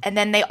 Mm-hmm. And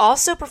then they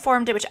also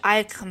performed it, which I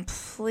had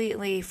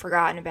completely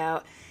forgotten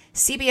about,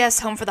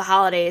 CBS Home for the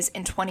Holidays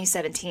in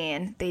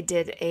 2017. They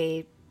did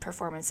a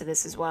performance of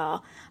this as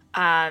well.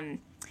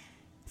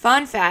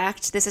 Fun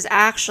fact, this is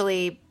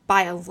actually,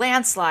 by a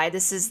landslide,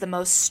 this is the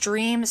most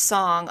streamed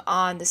song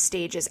on the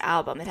Stages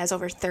album. It has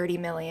over 30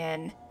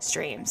 million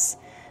streams.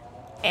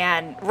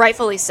 and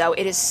rightfully so.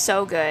 It is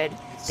so good.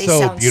 They So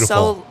sound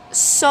beautiful.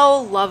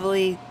 so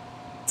lovely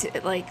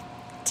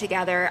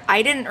together.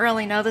 I didn't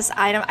really know this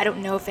item. I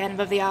don't know Phantom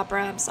of the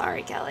Opera. I'm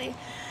sorry, Kelly.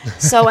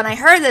 So when I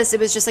heard this, it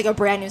was just like a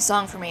brand new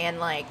song for me and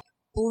like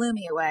blew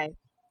me away.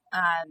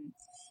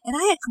 And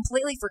I had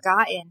completely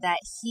forgotten that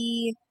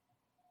he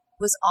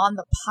was on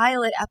the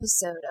pilot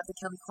episode of the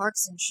Kelly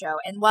Clarkson Show.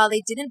 And while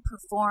they didn't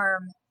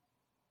perform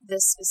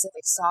this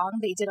specific song,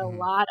 they did a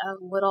lot of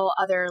little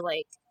other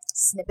like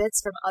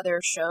snippets from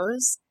other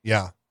shows.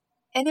 Yeah.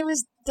 And it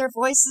was their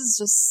voices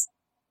just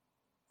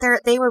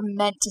they were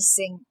meant to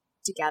sing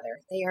together.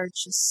 They are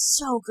just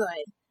so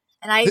good.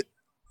 And I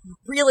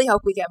really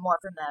hope we get more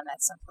from them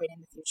at some point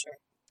in the future.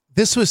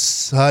 This was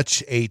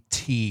such a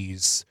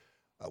tease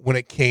when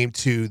it came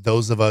to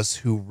those of us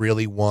who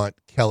really want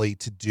Kelly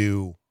to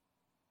do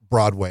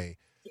Broadway,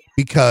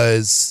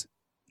 because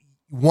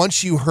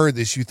once you heard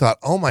this, you thought,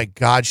 oh my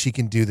God, she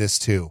can do this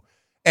too.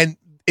 And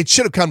it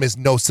should have come as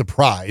no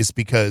surprise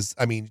because,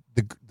 I mean,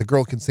 the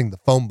girl can sing the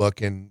phone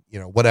book and, you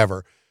know,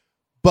 whatever.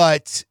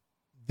 But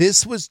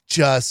this was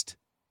just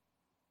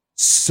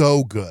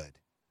so good.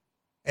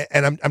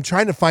 And I'm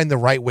trying to find the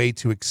right way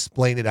to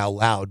explain it out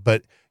loud.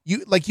 But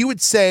you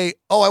would say,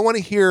 oh, I want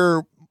to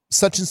hear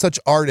such and such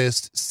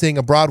artist sing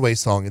a Broadway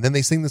song. And then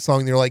they sing the song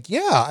and they're like,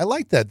 yeah, I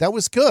like that. That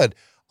was good.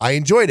 I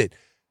enjoyed it.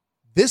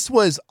 This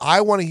was,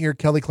 I want to hear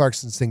Kelly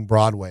Clarkson sing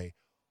Broadway.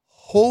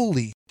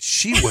 Holy,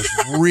 she was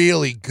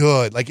really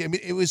good. Like, I mean,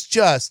 it was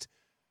just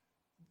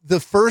the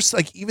first,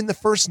 like even the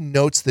first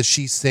notes that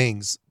she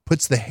sings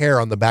puts the hair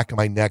on the back of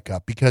my neck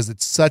up because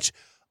it's such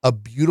a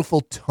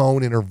beautiful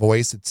tone in her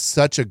voice. It's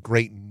such a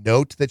great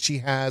note that she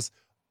has.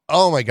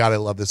 Oh my God, I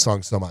love this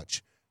song so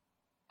much.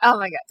 Oh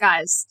my God,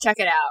 guys, check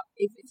it out.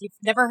 If you've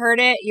never heard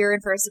it, you're in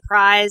for a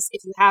surprise.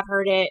 If you have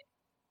heard it,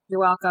 you're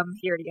welcome.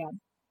 Hear it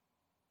again.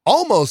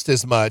 Almost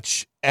as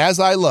much as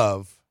I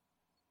love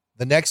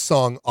the next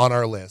song on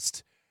our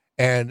list.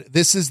 And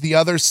this is the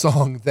other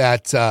song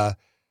that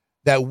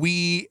that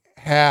we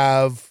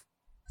have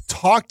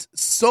talked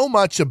so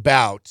much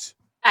about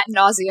ad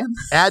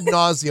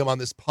nauseum on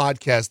this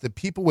podcast that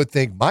people would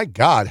think, my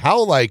God,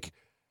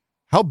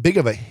 how big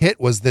of a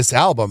hit was this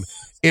album?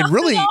 It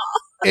really,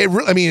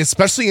 I mean,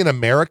 especially in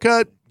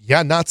America,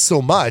 yeah, not so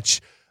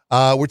much.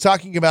 We're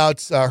talking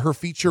about her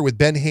feature with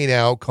Ben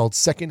Haenow called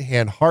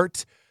Secondhand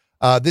Heart.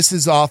 This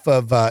is off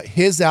of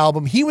his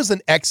album. He was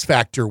an X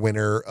Factor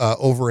winner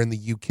over in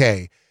the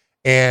UK,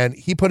 and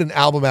he put an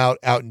album out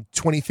in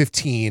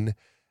 2015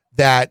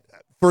 that,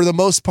 for the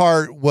most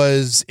part,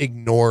 was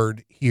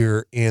ignored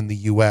here in the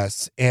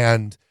US.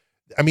 And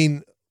I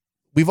mean,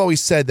 we've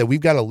always said that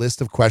we've got a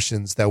list of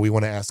questions that we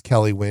want to ask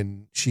Kelly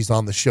when she's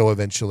on the show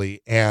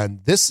eventually,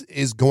 and this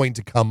is going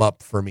to come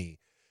up for me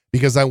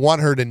because I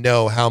want her to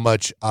know how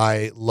much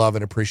I love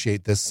and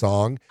appreciate this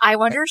song. I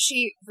wonder if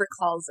she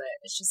recalls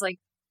it. She's like,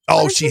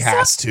 oh, she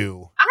has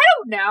to. I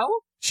don't know.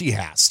 She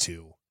has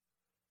to.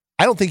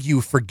 I don't think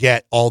you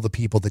forget all the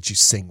people that you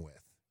sing with.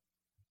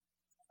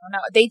 I don't know.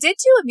 They did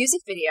do a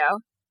music video.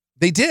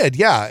 They did,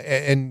 yeah.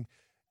 And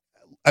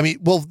I mean,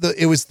 well,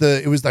 it was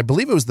I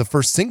believe it was the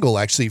first single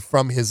actually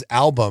from his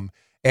album.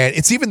 And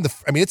it's even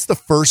it's the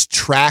first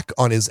track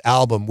on his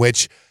album,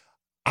 which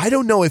I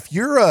don't know if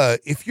you're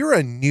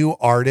a new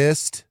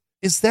artist,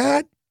 is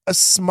that a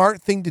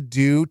smart thing to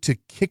do to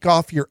kick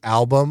off your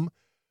album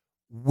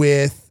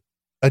with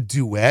a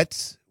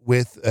duet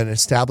with an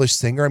established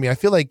singer? I mean, I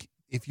feel like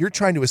if you're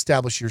trying to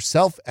establish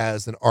yourself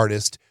as an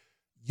artist,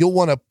 you'll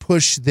want to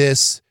push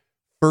this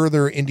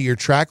further into your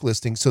track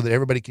listing so that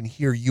everybody can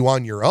hear you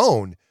on your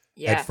own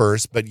at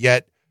first. But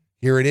yet,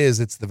 here it is.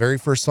 It's the very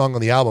first song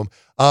on the album.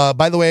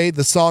 By the way,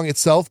 the song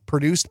itself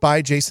produced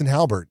by Jason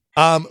Halbert.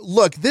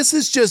 Look, this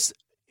is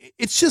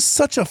it's just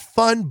such a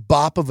fun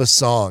bop of a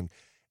song.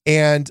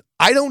 And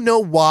I don't know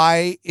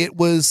why it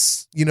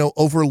was,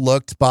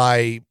 overlooked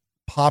by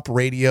pop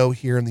radio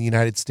here in the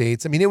United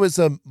States. I mean, it was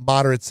a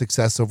moderate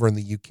success over in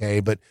the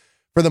UK, but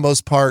for the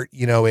most part,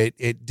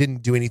 it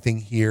didn't do anything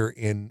here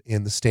in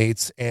the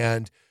States.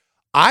 And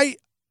I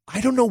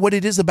don't know what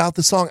it is about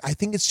the song. I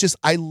think it's just,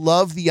 I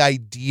love the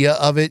idea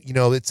of it.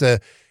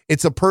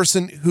 It's a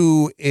person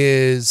who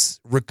is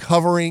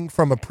recovering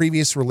from a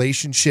previous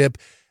relationship.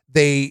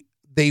 They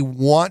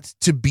want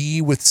to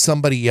be with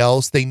somebody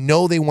else. They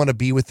know they want to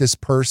be with this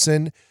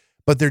person,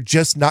 but they're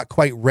just not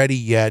quite ready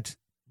yet.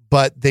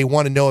 But they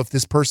want to know if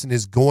this person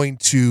is going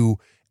to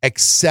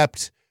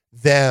accept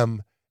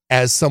them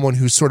as someone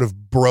who's sort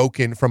of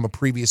broken from a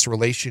previous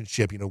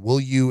relationship. Will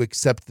you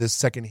accept this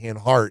secondhand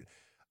heart?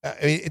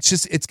 I mean,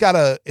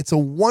 it's a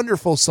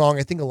wonderful song.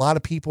 I think a lot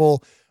of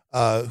people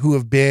who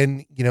have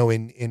been,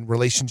 in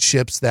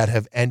relationships that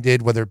have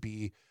ended, whether it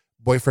be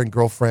boyfriend,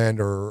 girlfriend,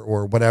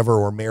 or whatever,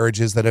 or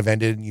marriages that have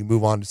ended and you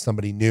move on to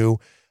somebody new.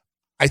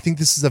 I think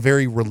this is a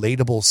very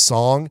relatable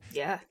song.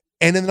 Yeah.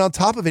 And then on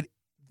top of it,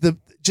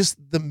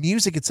 the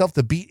music itself,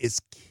 the beat is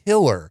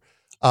killer.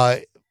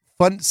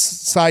 Fun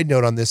side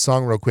note on this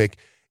song real quick.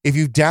 If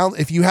you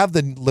have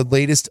the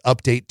latest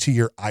update to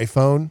your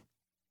iPhone,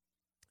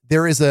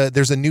 there's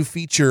a new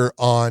feature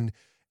on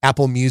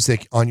Apple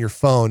Music on your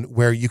phone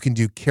where you can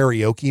do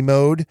karaoke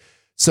mode.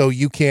 So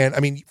you can, I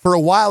mean, for a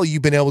while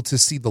you've been able to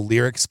see the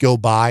lyrics go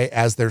by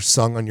as they're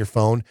sung on your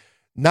phone.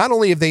 Not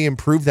only have they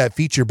improved that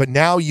feature, but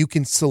now you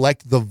can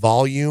select the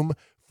volume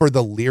for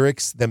the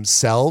lyrics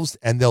themselves,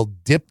 and they'll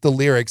dip the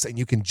lyrics and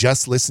you can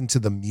just listen to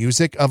the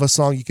music of a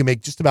song. You can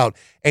make just about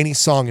any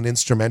song an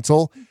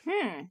instrumental.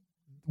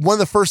 One of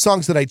the first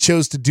songs that I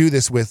chose to do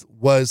this with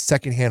was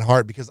Secondhand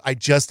Heart because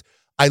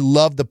I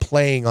love the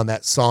playing on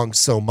that song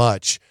so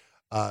much.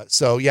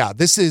 So yeah,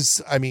 this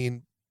is, I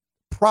mean,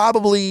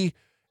 probably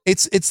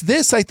it's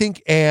this, I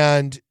think,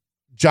 and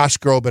Josh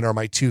Groban are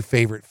my two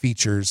favorite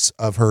features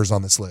of hers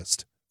on this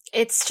list.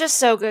 It's just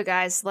so good,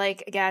 guys.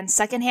 Like, again,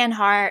 Secondhand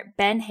Heart,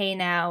 Ben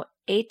Haenow,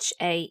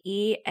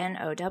 Haenow.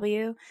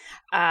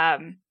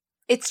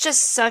 It's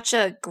just such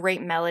a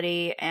great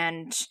melody,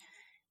 and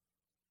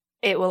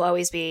it will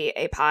always be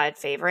a pod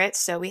favorite.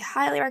 So we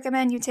highly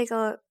recommend you take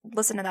a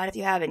listen to that if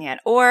you haven't yet,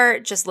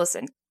 or just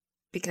listen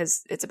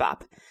because it's a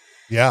bop.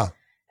 Yeah.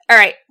 All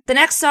right. The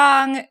next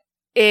song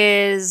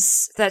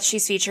that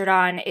she's featured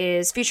on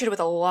is featured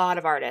with a lot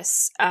of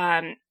artists.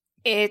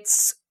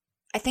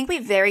 I think we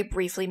very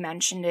briefly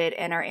mentioned it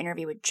in our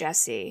interview with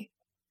Jesse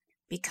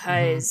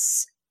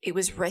because it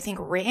was, I think,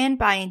 written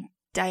by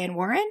Diane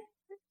Warren.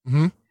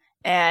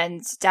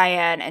 And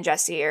Diane and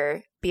Jesse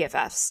are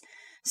BFFs.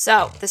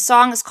 So the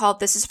song is called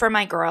This Is For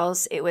My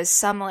Girls. It was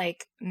some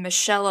like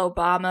Michelle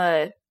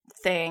Obama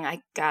thing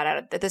I got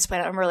out at this point.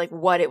 I don't remember like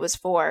what it was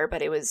for,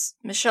 but it was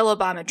Michelle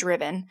Obama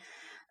driven.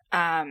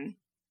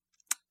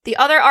 The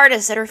other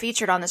artists that are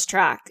featured on this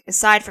track,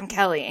 aside from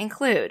Kelly,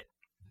 include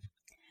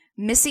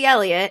Missy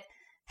Elliott,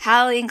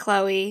 Halle and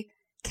Chloe,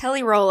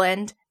 Kelly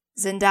Rowland,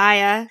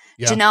 Zendaya,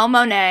 Janelle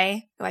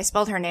Monáe, who I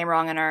spelled her name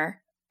wrong in our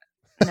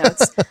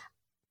notes,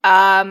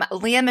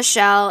 Leah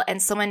Michelle,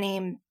 and someone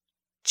named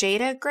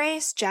Jada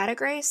Grace.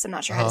 I'm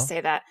not sure how to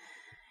say that.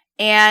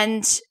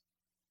 And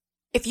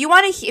if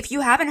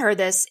you haven't heard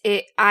this,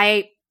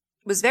 I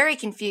was very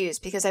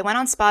confused because I went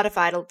on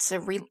Spotify to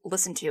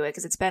re-listen to it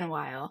because it's been a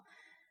while.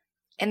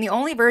 And the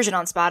only version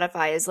on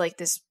Spotify is like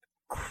this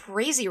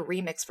crazy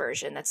remix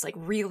version that's like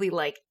really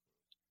like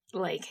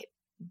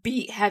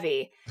beat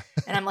heavy.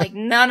 And I'm like,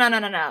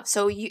 no.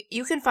 So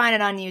you can find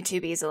it on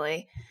YouTube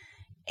easily.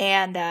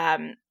 And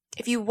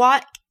if you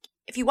want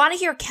to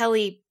hear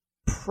Kelly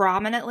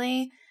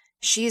prominently,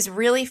 she's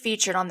really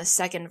featured on the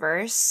second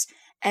verse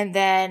and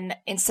then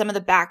in some of the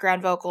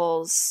background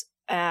vocals,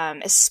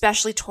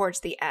 especially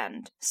towards the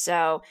end.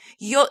 So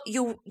you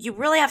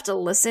really have to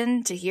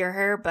listen to hear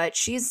her, but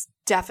she's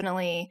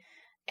definitely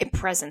a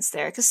presence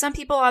there because some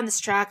people on this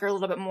track are a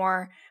little bit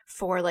more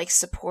for like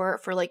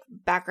support, for like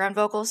background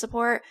vocal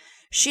support.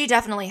 She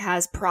definitely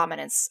has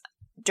prominence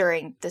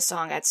during the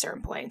song at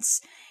certain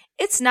points.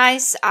 It's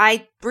nice.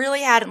 I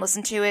really hadn't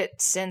listened to it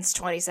since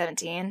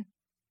 2017.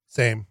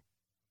 Same.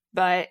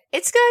 But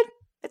it's good.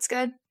 It's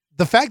good.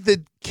 The fact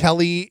that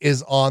Kelly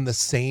is on the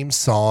same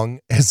song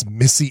as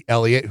Missy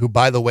Elliott, who,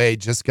 by the way,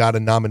 just got a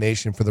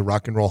nomination for the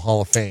Rock and Roll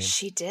Hall of Fame.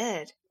 She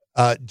did.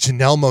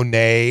 Janelle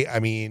Monáe, I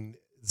mean,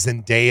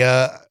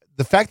 Zendaya.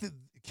 The fact that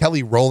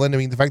Kelly Rowland, I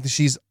mean, the fact that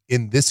she's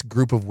in this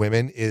group of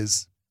women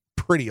is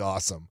pretty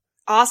awesome.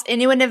 Awesome.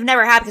 And it would have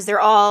never happened because they're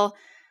all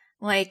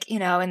like, in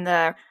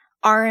the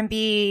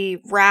R&B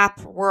rap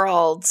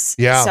worlds.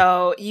 Yeah.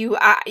 So you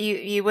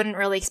wouldn't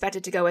really expect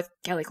it to go with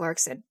Kelly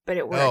Clarkson, but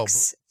it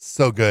works. Oh,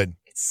 so good.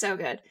 It's so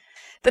good.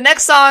 The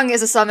next song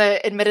is a song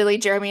that admittedly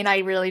Jeremy and I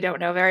really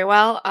don't know very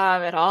well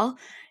at all.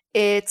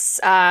 It's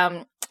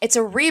a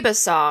Reba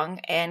song,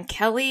 and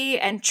Kelly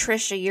and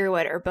Trisha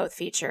Yearwood are both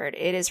featured.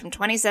 It is from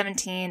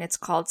 2017. It's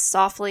called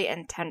Softly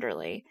and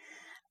Tenderly.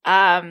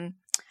 I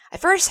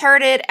first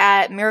heard it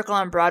at Miracle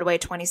on Broadway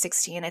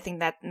 2016. I think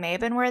that may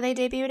have been where they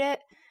debuted it.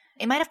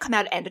 It might have come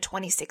out end of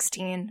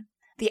 2016.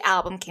 The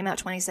album came out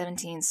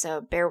 2017,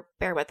 so bear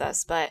with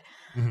us. But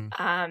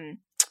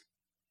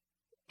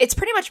it's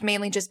pretty much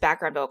mainly just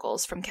background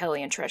vocals from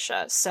Kelly and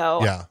Trisha.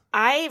 So yeah.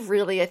 I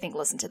think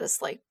listened to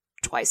this like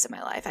twice in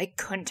my life. I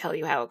couldn't tell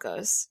you how it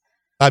goes.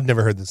 I've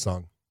never heard this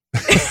song.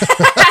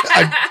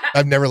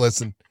 I've never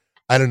listened.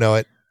 I don't know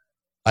it.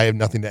 I have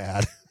nothing to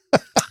add.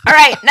 All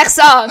right, next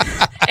song.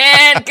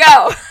 And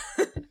go.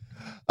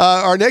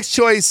 Our next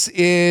choice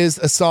is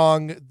a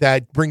song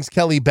that brings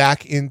Kelly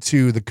back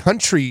into the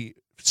country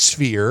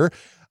sphere.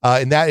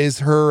 And that is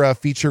her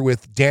feature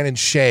with Dan and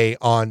Shay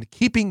on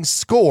Keeping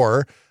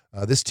Score.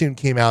 This tune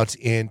came out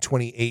in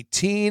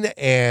 2018,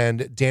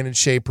 and Dan and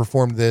Shay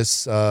performed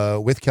this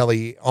with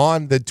Kelly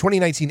on the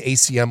 2019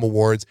 ACM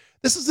Awards.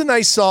 This is a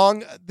nice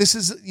song. This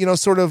is,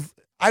 sort of,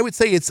 I would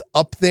say it's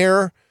up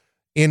there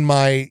in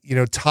my,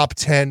 top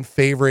 10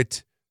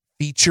 favorite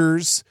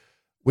features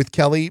with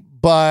Kelly,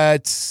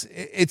 but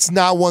it's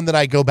not one that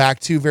I go back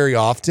to very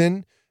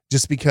often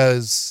just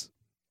because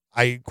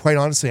quite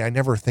honestly, I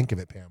never think of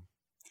it, Pam.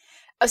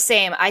 Oh,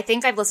 same. I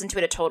think I've listened to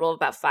it a total of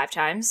about 5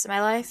 times in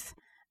my life.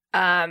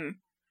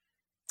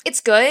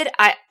 It's good.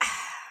 I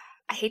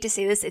hate to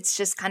say this. It's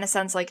just kind of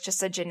sounds like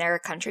just a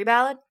generic country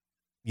ballad.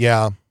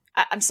 Yeah.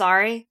 I'm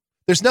sorry.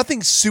 there's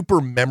nothing super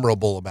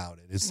memorable about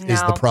it is the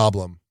No.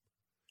 problem.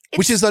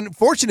 Which is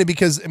unfortunate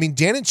because, I mean,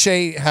 Dan and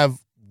Shay have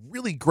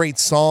really great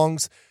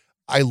songs.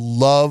 I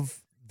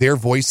love their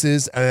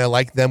voices and I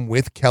like them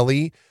with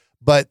Kelly,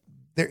 but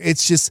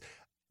it's just,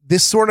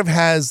 this sort of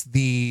has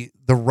the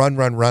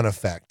run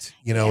effect.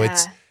 You know, Yeah.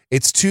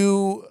 it's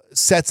two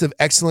sets of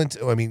excellent,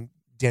 I mean,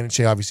 Dan and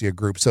Shay, obviously a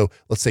group. So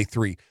let's say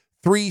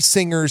three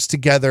singers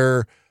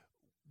together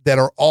that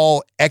are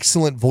all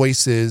excellent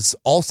voices,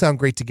 all sound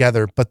great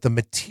together, but the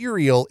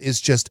material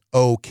is just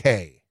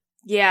okay.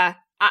 Yeah.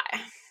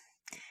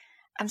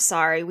 I'm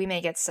sorry. We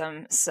may get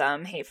some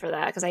hate for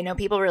that because I know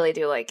people really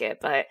do like it,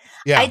 but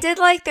Yeah. I did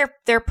like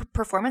their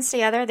performance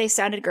together. They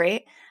sounded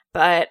great,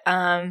 but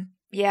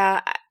yeah,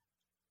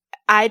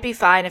 I'd be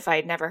fine if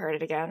I'd never heard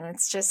it again.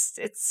 It's just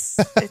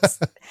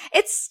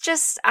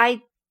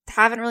I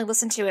haven't really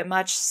listened to it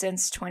much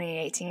since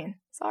 2018.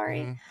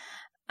 Sorry.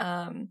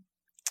 Mhm.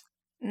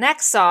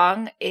 Next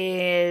song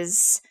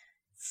is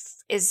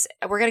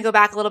we're gonna go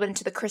back a little bit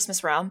into the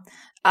Christmas realm.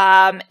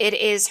 It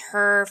is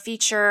her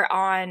feature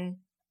on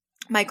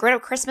My Grown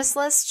Up Christmas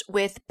List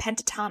with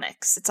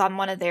Pentatonix. It's on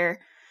one of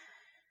their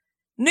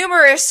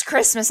numerous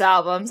Christmas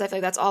albums. I feel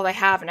like that's all they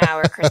have now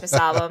are Christmas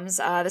albums.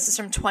 This is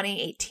from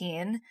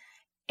 2018.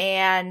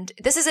 And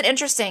this isn't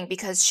interesting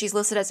because she's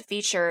listed as a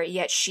feature,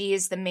 yet she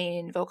is the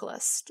main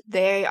vocalist.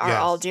 They are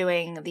all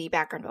doing the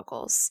background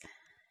vocals.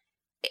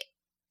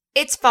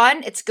 It's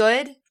fun. It's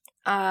good.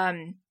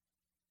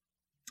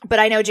 But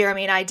I know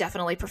Jeremy and I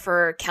definitely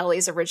prefer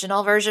Kelly's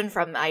original version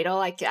from Idol.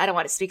 I don't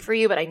want to speak for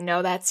you, but I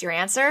know that's your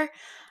answer.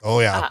 Oh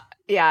yeah.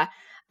 Yeah.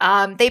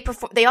 They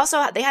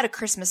had a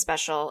Christmas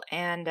special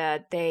and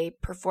they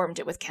performed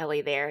it with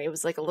Kelly there. It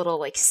was like a little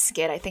like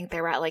skit. I think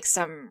they were at like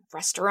some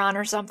restaurant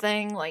or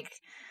something. Like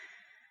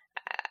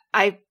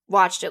I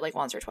watched it like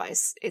once or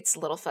twice. It's a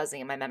little fuzzy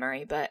in my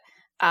memory, but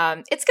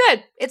it's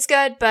good. It's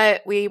good,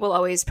 but we will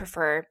always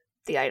prefer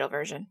the Idol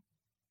version.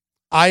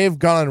 I have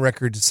gone on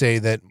record to say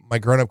that My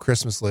Grown Up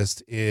Christmas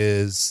List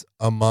is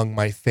among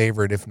my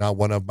favorite, if not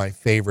one of my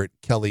favorite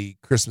Kelly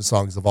Christmas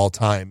songs of all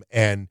time.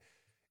 And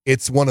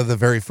it's one of the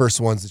very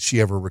first ones that she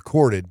ever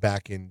recorded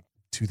back in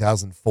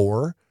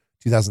 2004,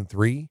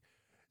 2003.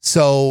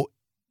 So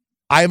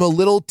I'm a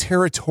little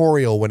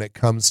territorial when it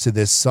comes to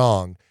this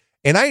song.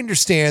 And I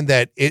understand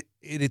that it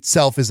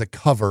itself is a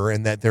cover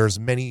and that there's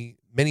many,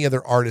 many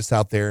other artists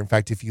out there. In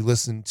fact, if you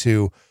listen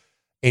to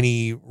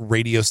any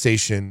radio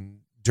station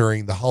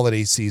during the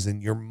holiday season,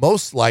 you're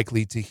most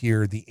likely to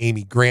hear the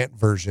Amy Grant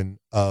version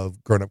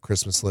of Grown Up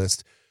Christmas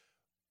List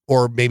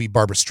or maybe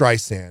Barbra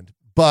Streisand.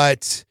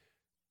 But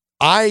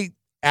I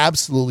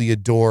absolutely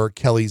adore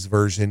Kelly's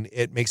version.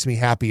 It makes me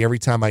happy every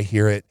time I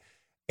hear it.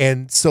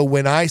 And so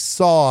when I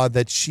saw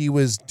that she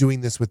was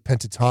doing this with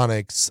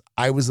Pentatonix,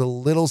 I was a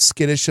little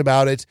skittish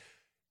about it.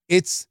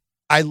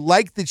 I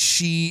like that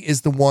she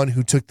is the one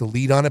who took the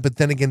lead on it, but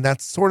then again,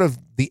 that's sort of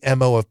the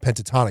MO of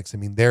Pentatonix. I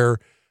mean, they're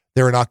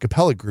an a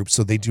cappella group,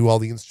 so they do all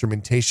the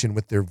instrumentation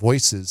with their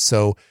voices.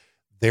 So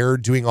they're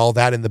doing all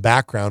that in the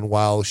background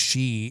while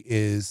she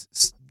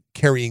is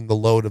carrying the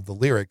load of the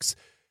lyrics.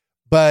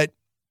 But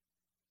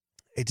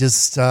it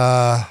just,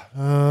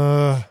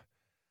 I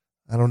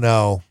don't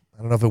know.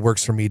 I don't know if it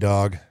works for me,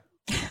 dog.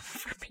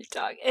 For me,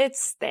 dog.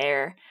 It's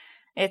there.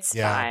 It's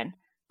fine.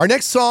 Our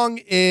next song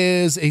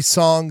is a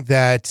song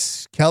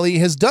that Kelly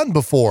has done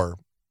before,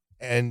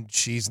 and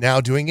she's now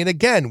doing it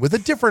again with a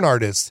different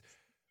artist,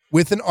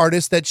 with an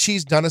artist that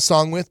she's done a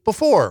song with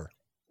before.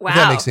 Wow. If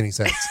that makes any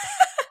sense.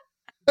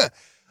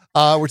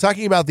 We're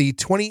talking about the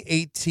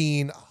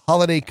 2018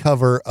 holiday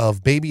cover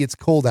of Baby It's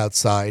Cold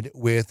Outside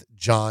with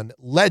John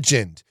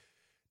Legend.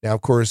 Now,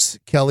 of course,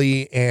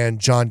 Kelly and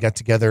John got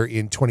together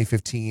in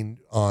 2015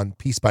 on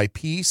Piece by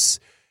Piece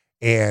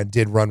and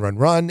did Run, Run,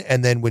 Run.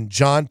 And then when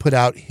John put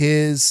out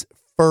his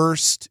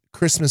first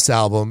Christmas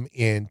album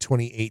in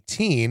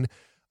 2018,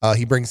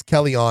 he brings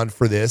Kelly on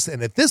for this.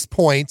 And at this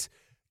point,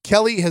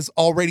 Kelly has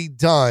already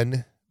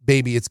done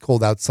Baby It's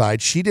Cold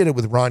Outside. She did it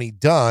with Ronnie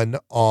Dunn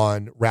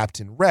on Wrapped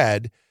in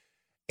Red.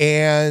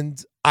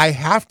 And I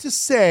have to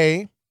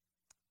say,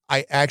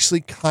 I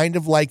actually kind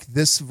of like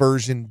this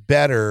version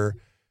better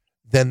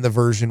than the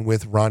version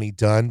with Ronnie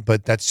Dunn,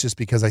 but that's just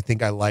because I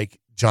think I like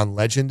John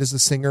Legend as a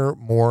singer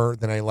more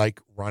than I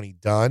like Ronnie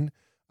Dunn.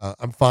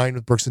 I'm fine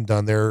with Brooks and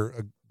Dunn. They're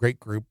a great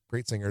group,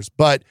 great singers.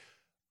 But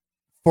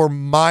for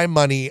my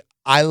money,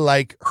 I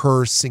like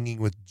her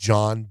singing with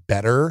John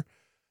better.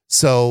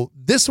 So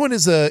this one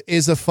is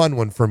a fun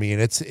one for me,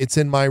 and it's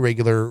in my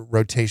regular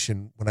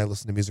rotation when I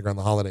listen to music around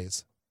the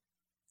holidays.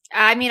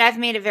 I mean, I've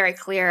made it very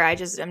clear. I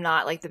just am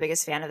not like the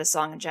biggest fan of the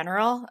song in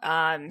general.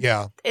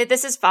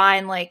 This is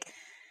fine. Like,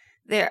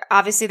 they're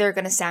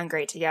going to sound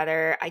great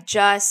together.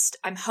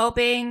 I'm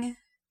hoping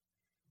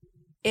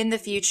in the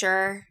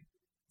future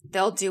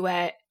they'll do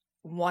it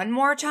one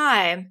more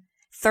time,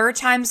 third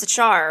time's the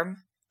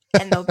charm,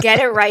 and they'll get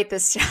it right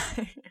this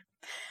time.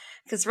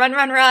 Because Run,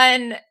 Run,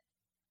 Run,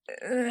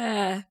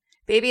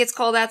 Baby It's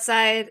Cold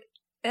Outside,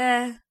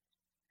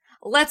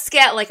 let's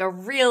get like a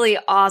really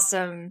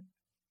awesome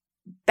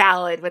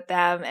ballad with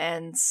them,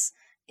 and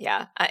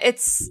Yeah,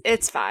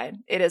 it's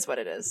fine. It is what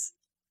it is.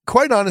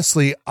 Quite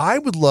honestly, I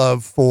would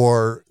love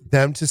for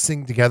them to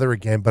sing together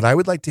again, but I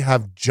would like to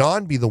have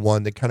John be the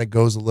one that kind of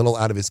goes a little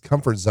out of his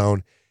comfort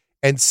zone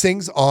and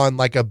sings on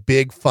like a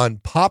big fun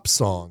pop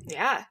song.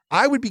 Yeah.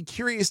 I would be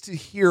curious to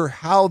hear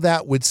how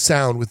that would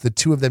sound with the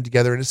two of them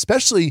together. And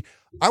especially,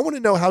 I want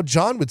to know how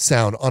John would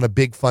sound on a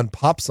big fun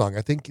pop song.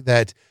 I think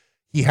that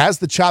he has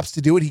the chops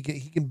to do it.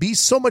 He can be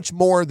so much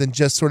more than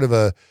just sort of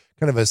a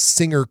kind of a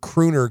singer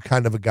crooner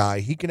kind of a guy.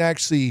 He can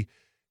actually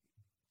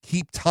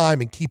keep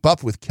time and keep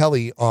up with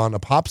Kelly on a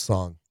pop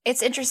song.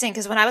 It's interesting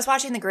because when I was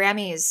watching the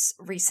Grammys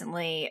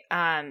recently,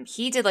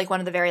 he did like one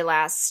of the very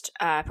last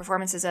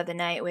performances of the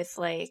night with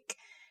like,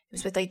 it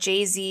was with like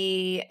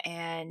Jay-Z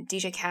and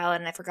DJ Khaled,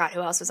 and I forgot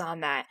who else was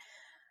on that.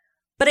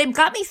 But it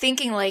got me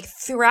thinking, like,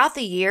 throughout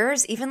the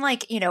years, even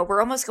like, you know, we're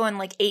almost going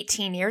like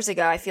 18 years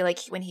ago, I feel like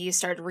when he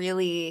started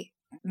really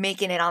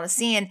making it on the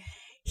scene,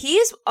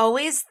 he's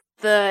always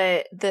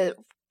the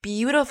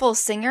beautiful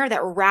singer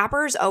that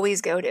rappers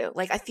always go to.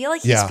 Like, I feel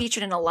like he's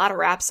featured in a lot of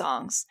rap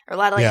songs or a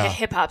lot of like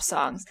hip hop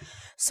songs.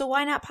 So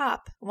why not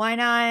pop? Why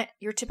not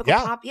your typical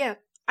pop? Yeah.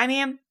 I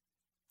mean,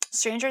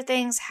 stranger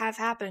things have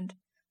happened.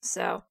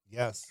 So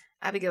yes,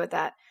 I'd be good with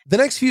that. The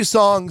next few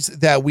songs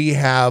that we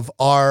have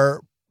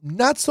are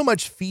not so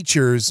much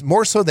features,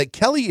 more so that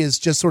Kelly is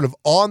just sort of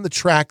on the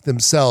track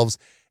themselves.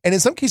 And in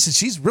some cases,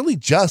 she's really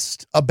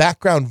just a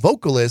background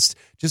vocalist,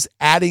 just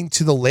adding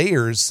to the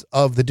layers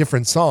of the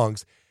different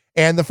songs.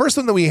 And the first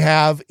one that we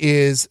have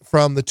is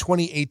from the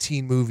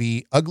 2018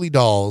 movie Ugly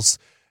Dolls.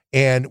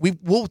 And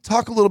we'll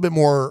talk a little bit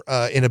more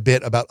in a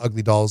bit about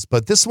Ugly Dolls,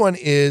 but this one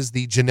is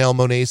the Janelle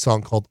Monáe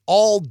song called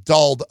All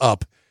Dolled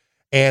Up.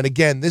 And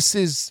again, this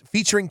is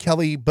featuring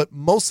Kelly, but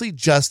mostly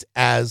just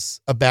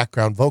as a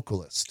background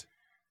vocalist.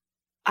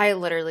 I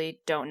literally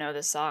don't know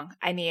this song.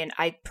 I mean,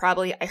 I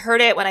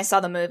heard it when I saw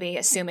the movie,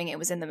 assuming it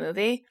was in the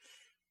movie.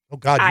 Oh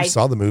God, you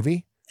saw the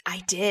movie?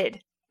 I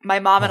did. My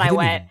mom and I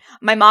went.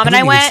 My mom and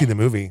I went. See the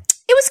movie.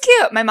 It was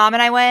cute. My mom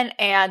and I went,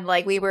 and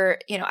like we were,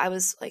 you know, I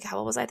was like, how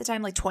old was I at the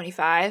time? Like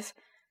 25,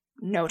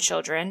 no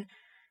children.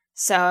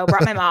 So I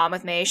brought my mom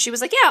with me. She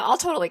was like, yeah, I'll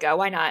totally go.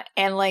 Why not?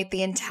 And like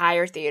the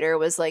entire theater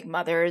was like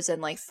mothers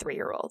and like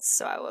 3-year-olds.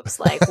 So I was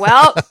like,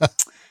 well,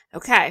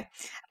 okay.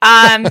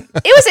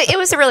 It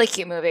was a really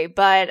cute movie,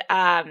 but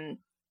I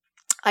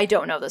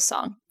don't know this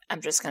song.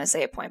 I'm just gonna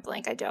say it point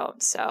blank. I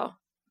don't. So,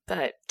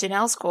 but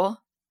Janelle's cool.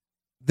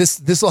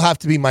 This will have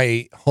to be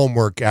my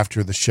homework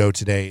after the show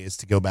today, is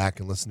to go back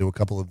and listen to a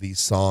couple of these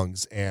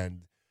songs,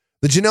 and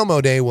the Janelle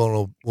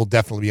Monáe will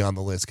definitely be on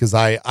the list because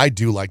I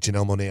do like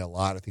Janelle Monáe a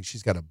lot. I think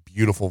she's got a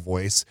beautiful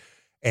voice,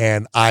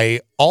 and I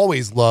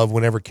always love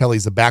whenever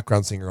Kelly's a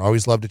background singer. I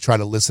always love to try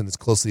to listen as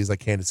closely as I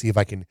can to see if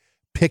I can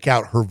pick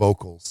out her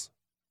vocals.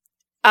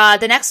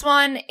 The next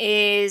one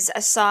is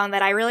a song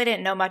that I really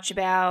didn't know much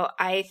about.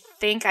 I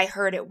think I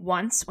heard it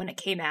once when it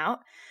came out.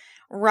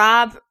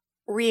 Rob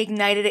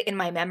reignited it in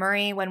my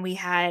memory when we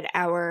had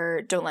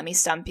our Don't Let Me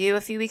Stump You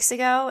a few weeks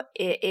ago.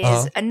 It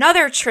is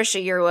another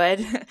Trisha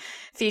Yearwood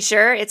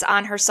feature. It's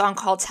on her song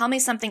called Tell Me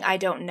Something I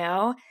Don't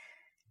Know.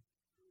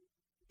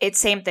 It's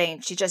same thing.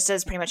 She just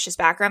does pretty much just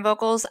background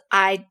vocals.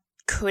 I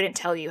couldn't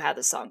tell you how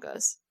the song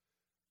goes.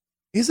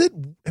 Is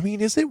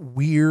it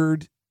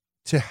weird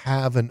to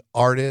have an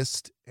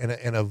artist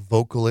and a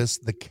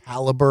vocalist the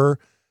caliber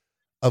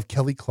of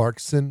Kelly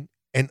Clarkson,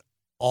 and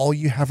all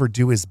you have her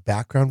do is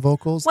background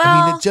vocals? Well,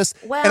 I mean, it just,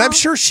 and I'm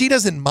sure she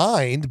doesn't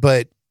mind,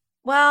 but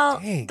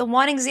dang. The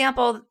one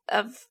example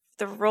of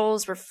the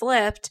roles were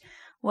flipped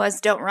was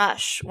Don't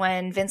Rush,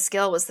 when Vince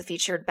Gill was the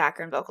featured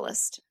background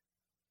vocalist.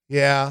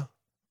 Yeah.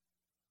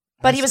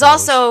 But he was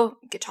also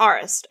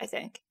guitarist, I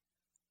think.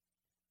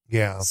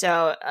 Yeah.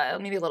 So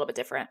maybe a little bit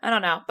different. I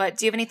don't know. But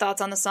do you have any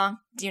thoughts on the song?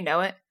 Do you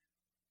know it?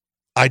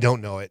 I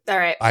don't know it. All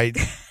right. I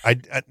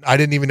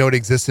didn't even know it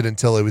existed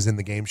until it was in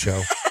the game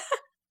show.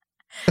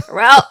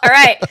 Well, all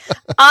right.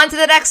 On to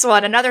the next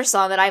one. Another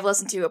song that I've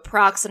listened to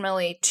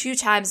approximately 2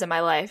 times in my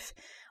life.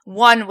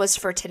 One was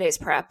for today's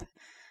prep.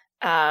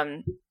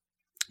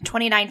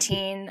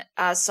 2019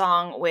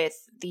 song with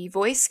The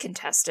Voice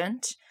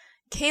contestant,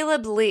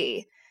 Caleb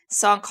Lee.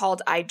 Song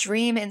called I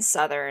Dream in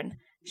Southern.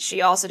 She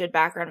also did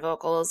background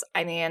vocals.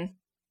 I mean,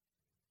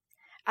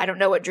 I don't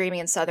know what dreaming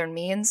in Southern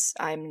means.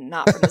 I'm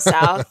not from the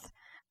South.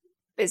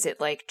 Is it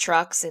like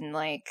trucks and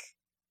like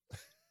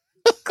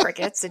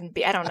crickets and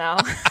I don't know.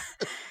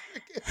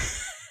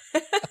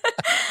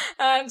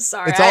 I'm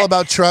sorry. It's all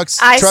about trucks,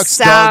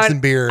 dogs,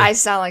 and beer. I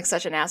sound like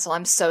such an asshole.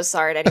 I'm so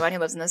sorry to anyone who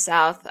lives in the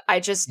South.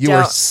 You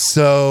are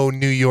so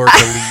New York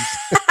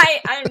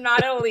elite. I'm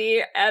not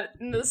elite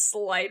in the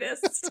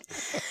slightest.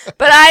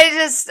 But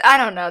I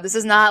don't know. This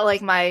is not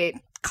like my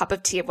cup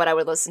of tea of what I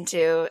would listen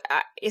to.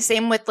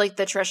 Same with like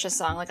the Trisha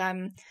song. Like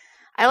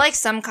I like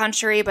some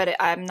country, but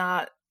I'm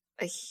not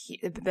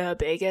the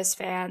biggest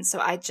fan. So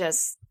I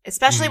just,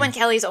 especially when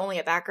Kelly's only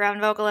a background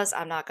vocalist,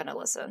 I'm not going to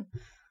listen.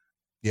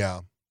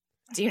 Yeah.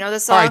 Do you know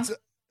this song? All right,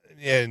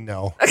 yeah,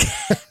 no.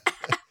 Okay.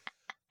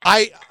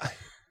 I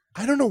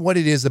don't know what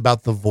it is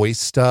about the voice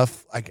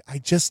stuff.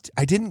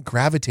 I didn't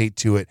gravitate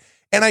to it.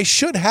 And I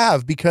should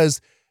have,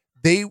 because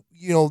they,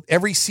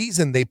 every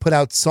season they put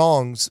out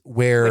songs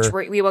where,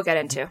 which we will get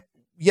into.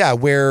 Yeah,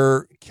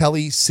 where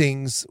Kelly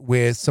sings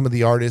with some of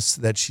the artists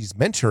that she's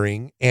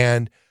mentoring,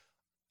 and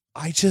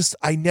I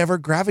never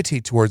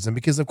gravitate towards them,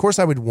 because of course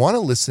I would want to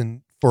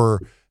listen for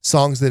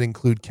songs that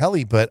include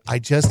Kelly, but I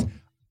can't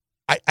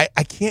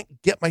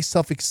get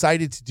myself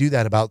excited to do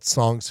that about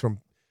songs from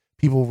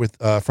people with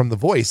from The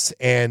Voice.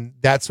 And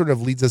that sort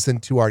of leads us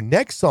into our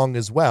next song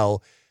as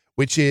well,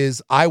 which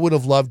is I Would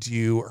Have Loved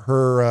You,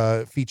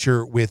 her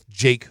feature with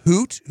Jake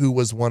Hoot, who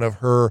was one of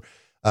her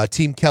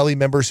Team Kelly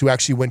members who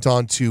actually went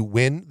on to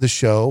win the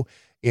show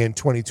in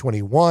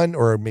 2021,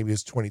 or maybe it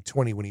was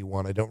 2020 when he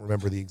won. I don't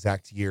remember the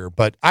exact year.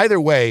 But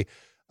either way,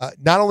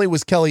 not only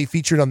was Kelly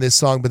featured on this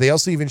song, but they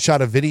also even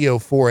shot a video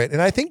for it.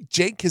 And I think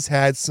Jake has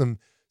had some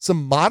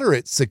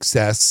moderate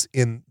success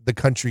in the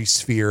country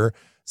sphere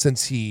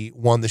since he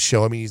won the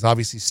show. I mean, he's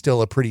obviously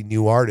still a pretty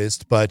new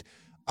artist, but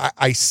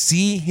I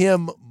see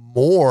him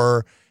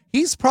more.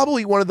 He's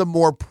probably one of the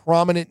more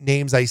prominent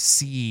names I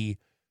see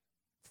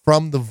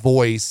from The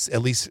Voice,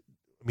 at least,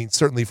 I mean,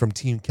 certainly from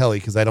Team Kelly,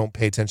 because I don't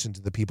pay attention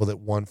to the people that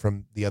won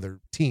from the other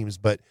teams,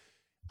 but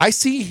I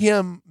see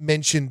him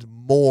mentioned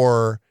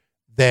more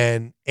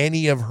than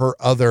any of her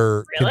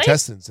other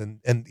contestants.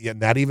 And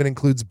that even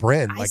includes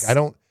Brynn. I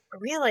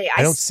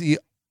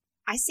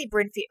see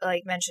Brynn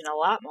mentioned a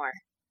lot more.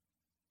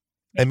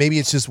 And maybe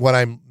it's just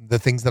the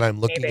things that I'm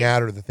looking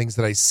at, or the things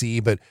that I see,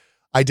 but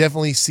I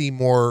definitely see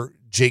more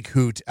Jake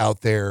Hoot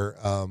out there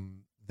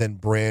than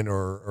Brynn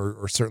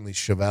or certainly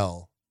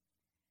Chevelle.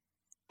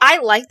 I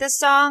like this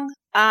song.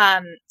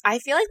 I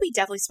feel like we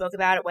definitely spoke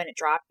about it when it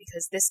dropped,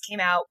 because this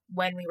came out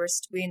when we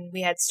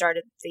had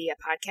started the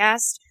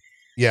podcast.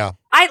 Yeah,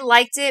 I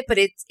liked it, but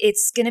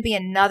it's going to be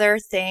another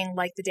thing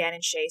like the Dan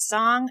and Shay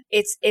song.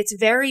 It's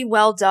very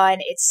well done.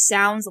 It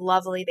sounds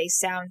lovely. They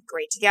sound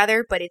great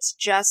together, but it's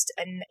just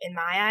in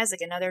my eyes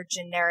like another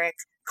generic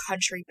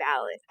country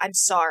ballad. I'm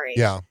sorry.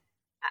 Yeah,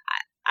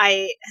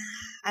 I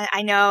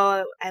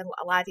know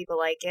a lot of people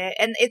like it,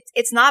 and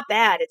it's not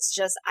bad. It's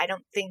just I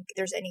don't think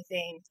there's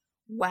anything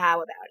wow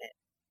about it.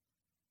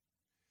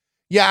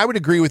 Yeah, I would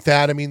agree with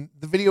that. I mean,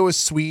 the video is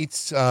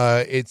sweet.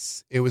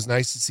 It was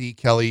nice to see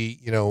Kelly,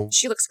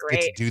 she looks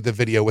great, get to do the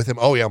video with him.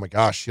 Oh yeah, oh my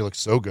gosh, she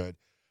looks so good.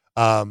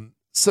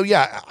 So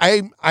yeah,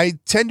 I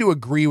tend to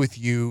agree with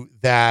you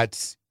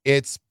that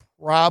it's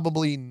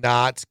probably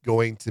not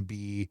going to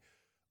be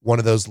one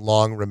of those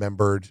long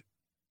remembered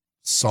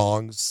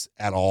songs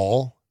at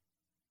all.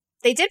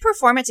 They did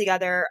perform it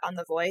together on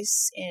The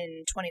Voice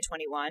in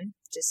 2021.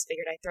 Just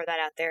figured I'd throw that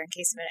out there in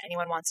case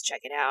anyone wants to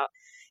check it out.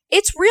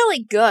 It's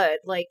really good.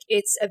 Like,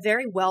 it's a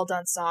very well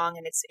done song,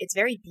 and it's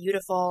very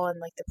beautiful, and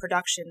like the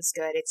production's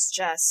good. It's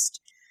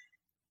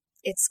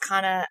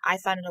kind of, I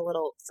find it a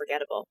little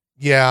forgettable.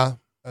 Yeah,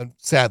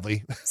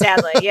 sadly.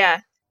 Sadly,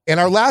 yeah.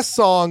 And our last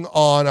song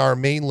on our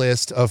main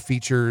list of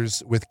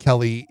features with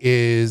Kelly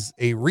is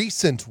a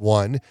recent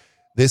one.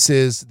 This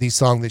is the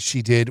song that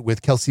she did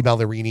with Kelsea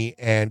Ballerini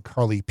and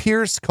Carly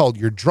Pearce called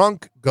You're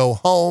Drunk, Go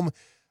Home.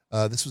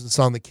 This was a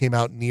song that came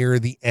out near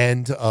the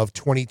end of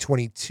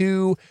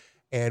 2022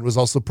 and was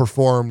also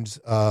performed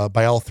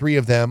by all three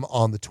of them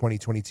on the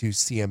 2022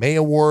 CMA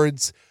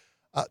Awards.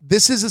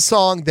 This is a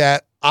song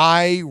that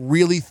I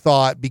really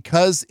thought,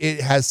 because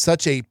it has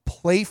such a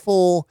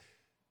playful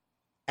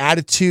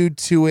attitude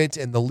to it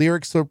and the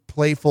lyrics are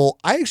playful,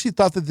 I actually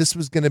thought that this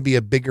was going to be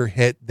a bigger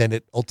hit than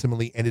it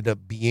ultimately ended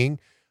up being.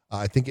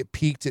 I think it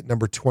peaked at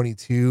number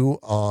 22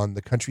 on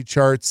the country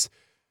charts.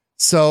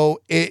 So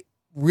it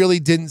really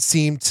didn't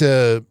seem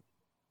to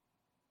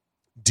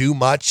do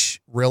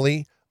much,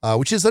 really,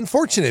 which is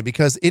unfortunate,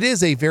 because it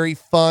is a very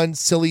fun,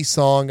 silly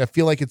song. I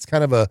feel like it's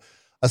kind of a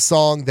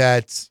song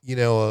that,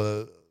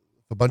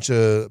 a bunch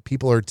of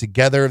people are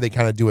together. They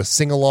kind of do a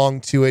sing-along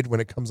to it when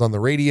it comes on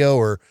the radio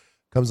or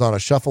comes on a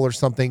shuffle or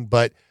something.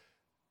 But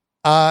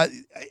I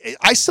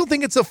still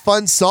think it's a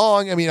fun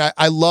song. I mean,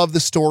 I love the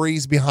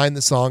stories behind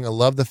the song. I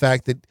love the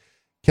fact that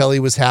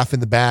Kelly was half in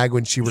the bag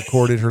when she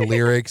recorded her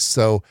lyrics.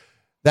 So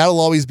that'll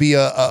always be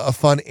a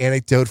fun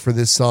anecdote for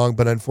this song.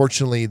 But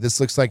unfortunately, this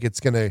looks like it's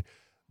going to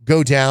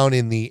go down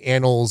in the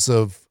annals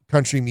of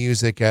country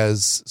music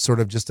as sort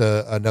of just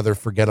another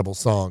forgettable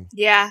song.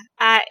 Yeah,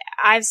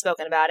 I've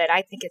spoken about it.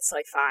 I think it's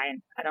like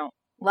fine. I don't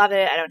love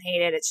it. I don't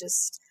hate it. It's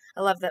just,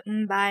 I love the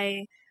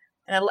bye.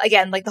 And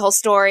again, like the whole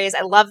stories,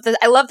 I love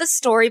the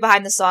story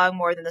behind the song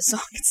more than the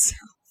song itself.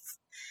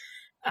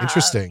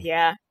 Interesting.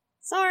 Yeah.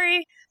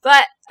 Sorry.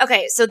 But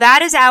okay, so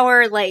that is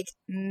our like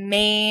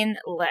main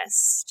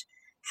list.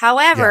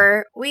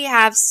 However, we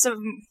have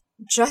some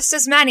just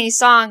as many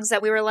songs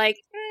that we were like,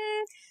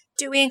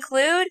 do we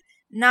include?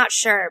 Not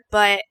sure.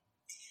 But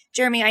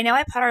Jeremy, I know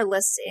I put our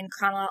lists in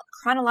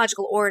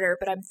chronological order,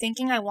 but I'm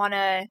thinking I want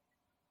to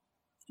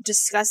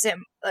discuss it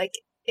like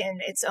in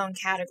its own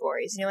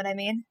categories. You know what I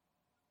mean?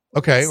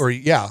 Okay, or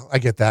yeah, I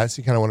get that. So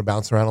you kind of want to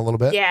bounce around a little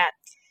bit? Yeah.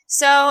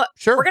 So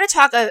sure. We're going to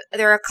talk,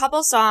 there are a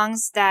couple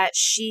songs that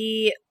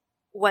she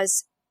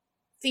was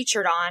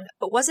featured on,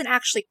 but wasn't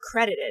actually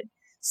credited.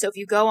 So if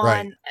you go on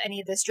Right.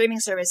 any of the streaming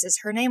services,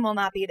 her name will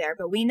not be there,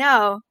 but we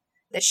know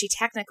that she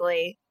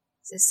technically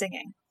is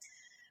singing.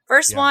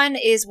 First one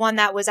is one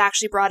that was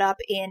actually brought up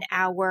in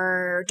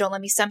our Don't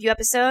Let Me Stump You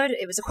episode.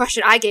 It was a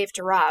question I gave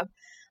to Rob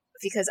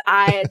because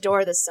I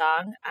adore this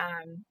song.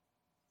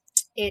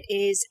 It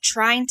is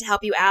Trying to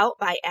Help You Out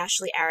by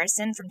Ashley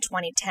Arison from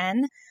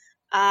 2010.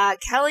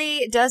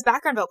 Kelly does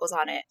background vocals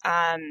on it.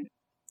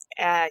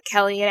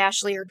 Kelly and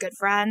Ashley are good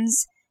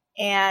friends,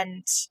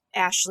 and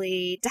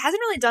Ashley hasn't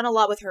really done a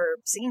lot with her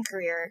singing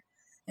career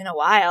in a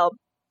while.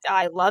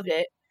 I loved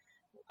it.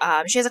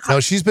 She has a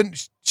No, she's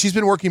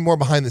been working more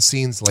behind the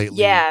scenes lately.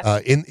 Yeah.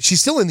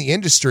 She's still in the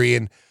industry,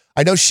 and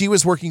I know she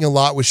was working a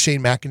lot with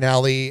Shane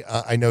McAnally.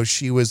 I know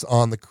she was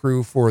on the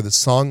crew for the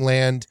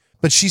Songland,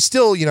 but she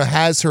still,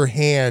 has her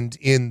hand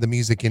in the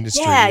music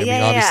industry.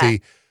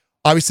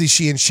 Obviously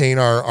she and Shane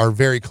are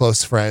very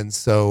close friends,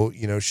 so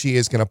she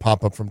is going to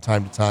pop up from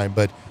time to time.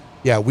 But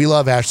yeah, we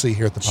love Ashley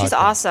here at the podcast. She's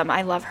awesome.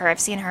 I love her. I've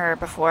seen her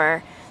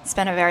before. It's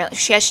been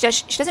she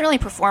doesn't really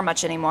perform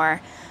much anymore.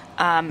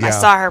 I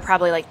saw her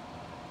probably like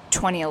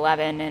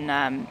 2011,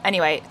 and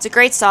anyway, it's a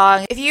great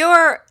song. If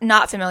you're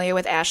not familiar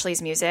with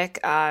Ashley's music,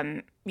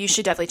 you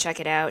should definitely check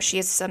it out. She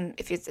has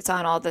it's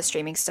on all the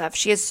streaming stuff.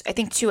 She has, I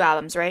think, 2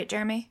 albums, right,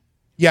 Jeremy?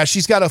 Yeah,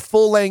 she's got a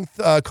full length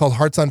called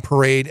Hearts on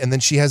Parade, and then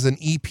she has an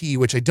EP,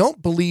 which I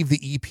don't believe the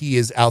EP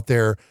is out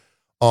there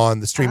on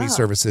the streaming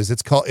services.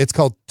 It's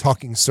called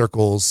Talking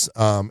Circles,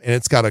 and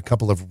it's got a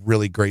couple of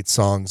really great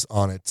songs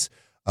on it.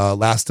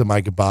 Last of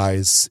My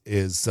Goodbyes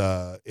is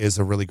a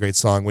really great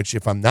song, which,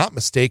 if I'm not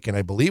mistaken,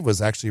 I believe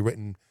was actually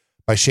written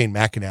by Shane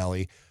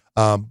McAnally.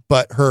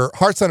 But her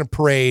Hearts on a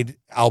Parade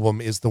album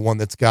is the one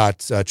that's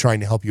got Trying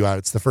to Help You Out.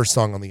 It's the first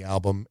song on the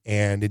album,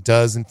 and it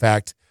does, in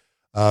fact,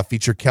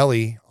 feature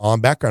Kelly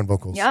on background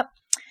vocals. Yep.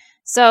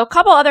 So a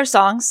couple other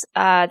songs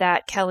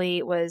that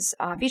Kelly was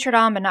featured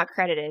on but not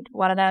credited.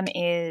 One of them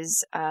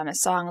is a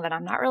song that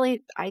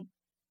I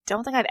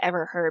don't think I've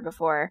ever heard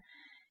before.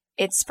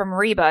 It's from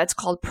Reba. It's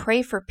called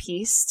Pray for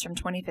Peace. It's from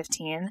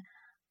 2015.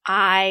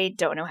 I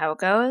don't know how it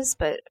goes,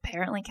 but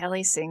apparently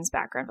Kelly sings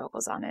background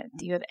vocals on it.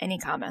 Do you have any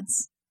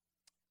comments?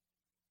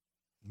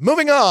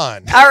 Moving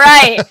on. All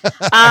right.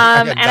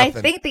 And I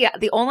think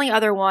the only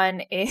other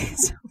one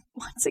is,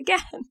 once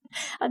again,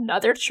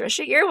 another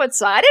Trisha Yearwood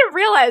song. I didn't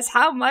realize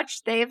how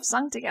much they have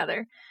sung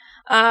together.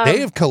 They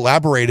have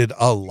collaborated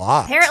a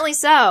lot. Apparently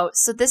so.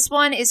 So this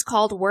one is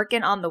called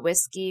Workin' on the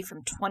Whiskey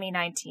from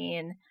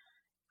 2019.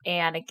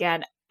 And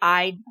again,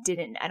 I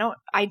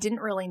didn't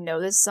really know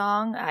this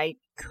song. I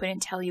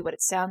couldn't tell you what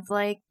it sounds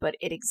like, but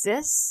it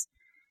exists.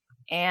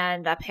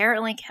 And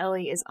apparently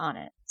Kelly is on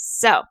it.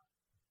 So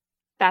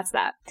that's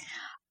that.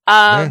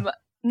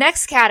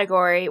 Next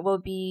category will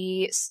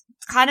be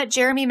kind of,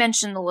 Jeremy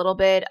mentioned a little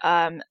bit,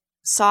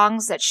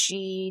 songs that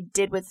she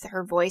did with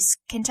her voice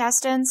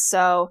contestants.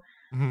 So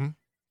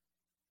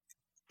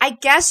I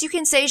guess you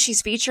can say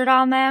she's featured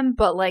on them,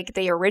 but like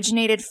they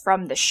originated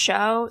from the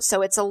show.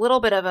 So it's a little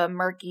bit of a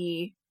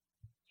murky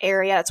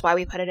area. That's why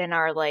we put it in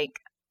our like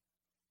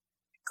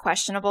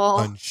questionable,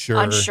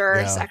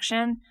 unsure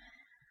section.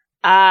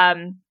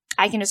 I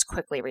can just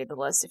quickly read the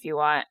list if you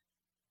want.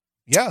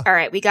 Yeah. All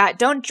right. We got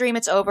Don't Dream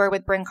It's Over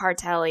with Bryn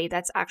Cartelli.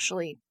 That's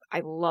actually,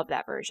 I love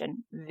that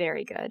version.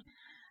 Very good.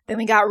 Then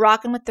we got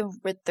Rockin' with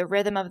the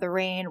Rhythm of the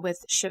Rain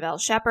with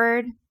Chevelle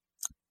Shepherd.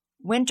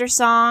 Winter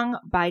Song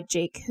by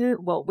Jake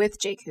Hoot. Well, with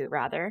Jake Hoot,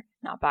 rather.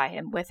 Not by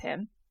him, with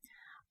him.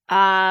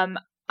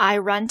 I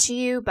Run to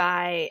You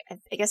by,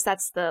 I guess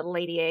that's the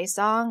Lady A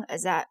song.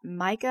 Is that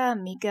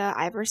Mika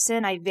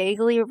Iverson? I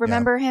vaguely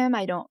remember him.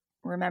 I don't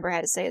remember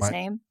how to say his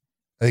name.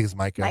 I think it's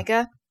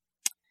Micah.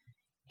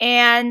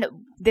 And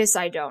this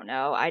I don't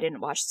know. I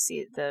didn't watch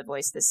the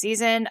Voice this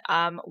season.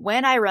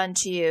 When I Run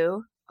to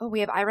You. Oh,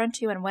 we have I Run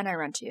to You and When I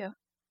Run to You.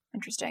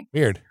 Interesting.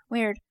 Weird.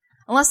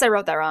 Unless I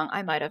wrote that wrong.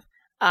 I might have.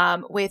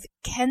 With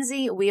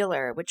Kenzie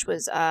Wheeler, which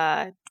was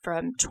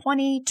from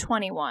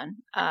 2021.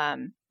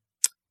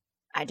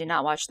 I did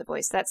not watch The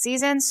Voice that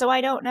season, so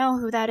I don't know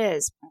who that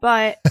is.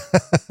 But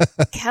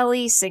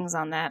Kelly sings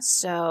on that,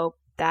 so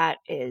that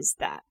is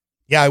that.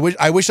 Yeah,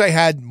 I wish I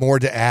had more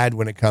to add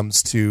when it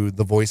comes to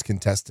The Voice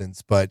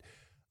contestants, but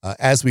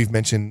as we've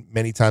mentioned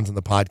many times on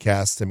the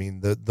podcast, I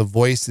mean, the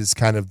Voice is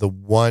kind of the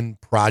one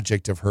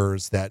project of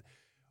hers that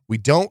we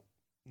don't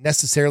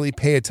necessarily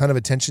pay a ton of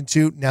attention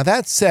to. Now,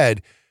 that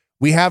said,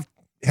 we have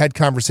had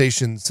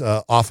conversations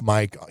off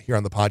mic here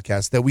on the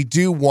podcast that we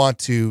do want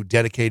to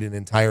dedicate an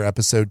entire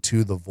episode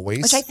to The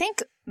Voice. Which I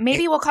think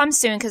maybe will come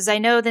soon because I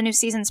know the new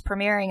season's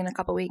premiering in a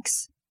couple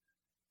weeks.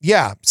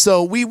 Yeah,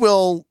 so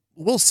we'll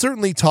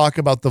certainly talk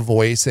about The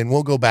Voice, and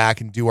we'll go back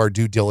and do our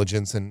due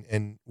diligence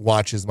and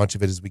watch as much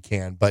of it as we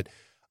can. But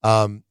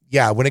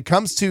yeah, when it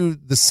comes to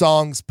the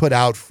songs put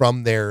out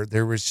from there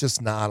was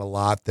just not a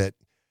lot that,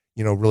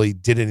 really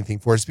did anything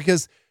for us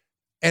because,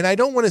 and I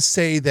don't want to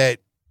say that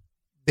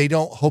they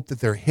don't hope that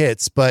they're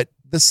hits, but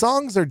the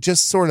songs are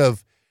just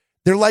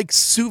they're like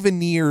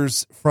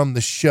souvenirs from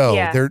the show.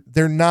 Yeah.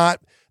 They're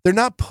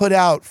not put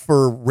out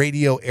for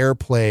radio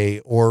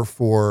airplay or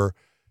for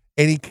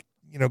any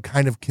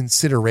kind of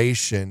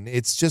consideration.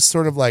 It's just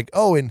sort of like,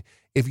 oh, and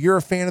if you're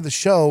a fan of the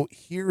show,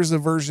 here's a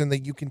version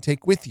that you can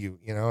take with you.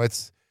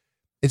 It's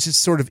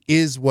just sort of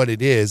is what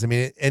it is. I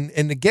mean,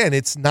 and again,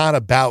 it's not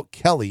about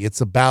Kelly.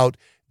 It's about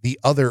the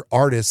other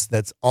artists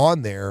that's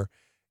on there.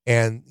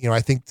 And,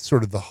 I think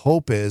sort of the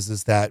hope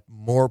is that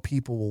more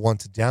people will want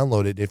to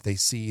download it if they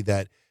see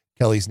that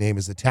Kelly's name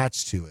is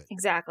attached to it.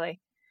 Exactly.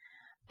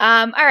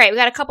 All right, we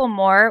got a couple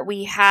more.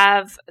 We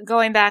have,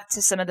 going back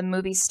to some of the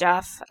movie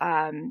stuff,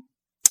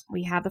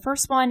 we have the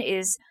first one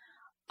is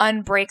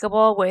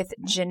Unbreakable with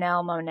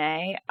Janelle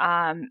Monáe.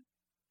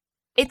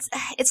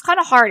 It's kind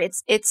of hard.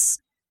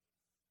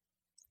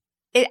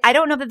 I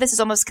don't know that this is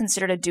almost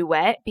considered a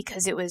duet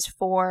because it was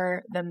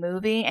for the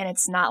movie and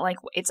it's not like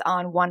it's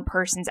on one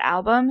person's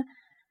album.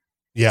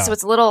 Yeah. So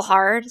it's a little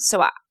hard.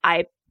 So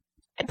I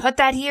put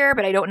that here,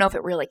 but I don't know if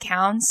it really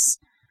counts.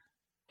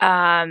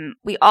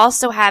 We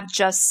also have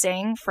Just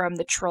Sing from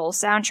the Troll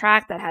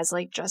soundtrack that has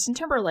like Justin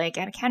Timberlake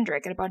and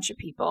Kendrick and a bunch of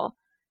people.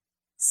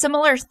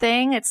 Similar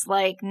thing. It's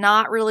like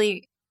not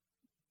really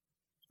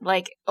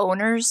like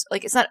owners,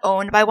 like it's not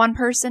owned by one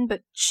person,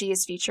 but she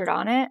is featured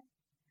on it.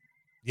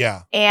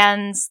 Yeah.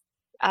 And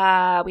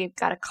we've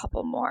got a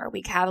couple more.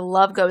 We have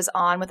Love Goes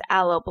On with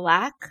Aloe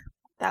Black.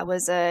 That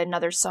was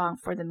another song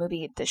for the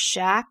movie The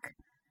Shack.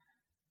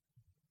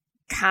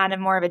 Kind of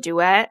more of a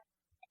duet.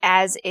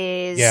 As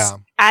is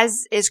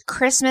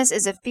Christmas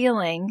is a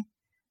Feeling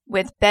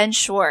with Ben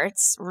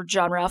Schwartz, or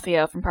John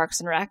Ralphio from Parks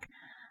and Rec,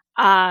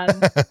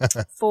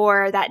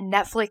 for that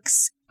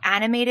Netflix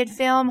animated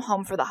film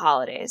Home for the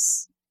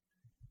Holidays.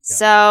 Yeah.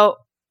 So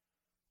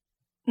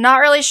not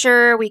really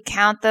sure we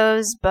count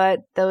those,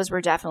 but those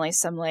were definitely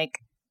some like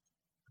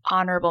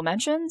honorable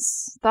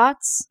mentions.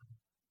 Thoughts?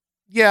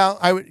 Yeah,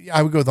 I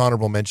would go with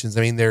honorable mentions.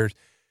 I mean,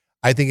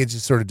 I think it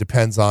just sort of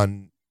depends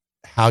on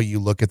how you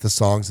look at the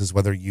songs, as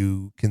whether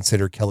you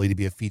consider Kelly to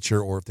be a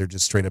feature or if they're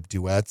just straight up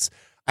duets.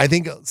 I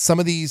think some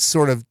of these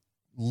sort of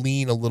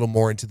lean a little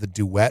more into the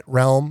duet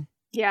realm.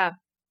 Yeah.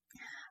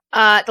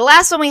 The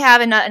last one we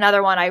have,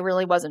 another one I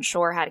really wasn't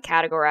sure how to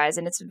categorize,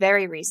 and it's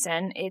very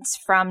recent. It's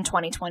from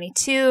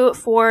 2022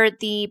 for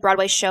the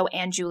Broadway show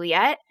 &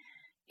 Juliet.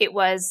 It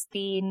was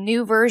the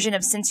new version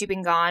of Since You've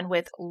Been Gone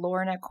with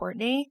Lorna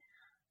Courtney.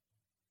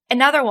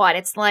 Another one,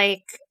 it's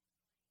like,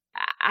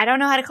 I don't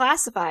know how to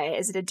classify it.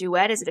 Is it a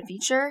duet? Is it a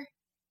feature?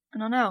 I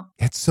don't know.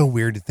 It's so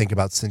weird to think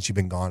about Since You've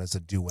Been Gone as a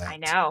duet. I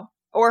know.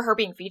 Or her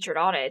being featured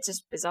on it. It's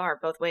just bizarre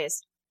both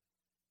ways.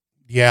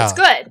 Yeah. It's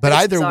good. But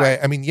either bizarre. way,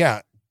 I mean,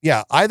 yeah,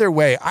 either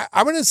way,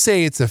 I'm going to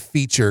say it's a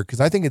feature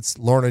because I think it's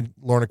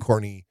Lorna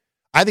Courtney.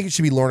 I think it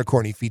should be Lorna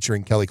Courtney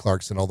featuring Kelly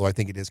Clarkson, although I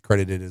think it is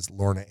credited as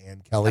Lorna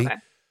and Kelly. Okay.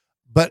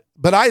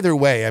 But either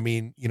way, I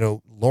mean,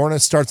 Lorna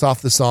starts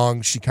off the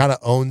song. She kind of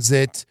owns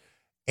it.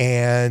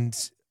 And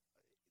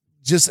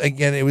just,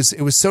 again, it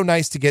was so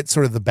nice to get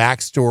sort of the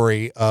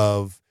backstory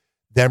of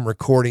them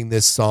recording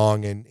this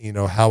song and,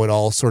 how it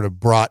all sort of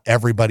brought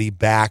everybody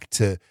back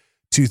to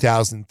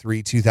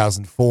 2003,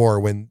 2004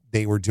 when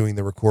they were doing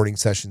the recording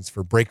sessions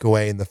for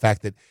Breakaway, and the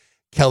fact that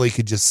Kelly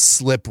could just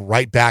slip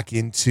right back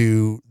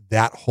into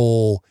that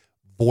whole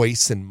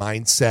voice and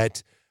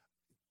mindset.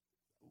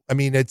 I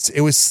mean,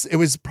 it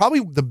was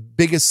probably the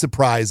biggest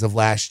surprise of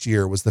last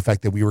year was the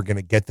fact that we were going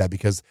to get that,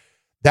 because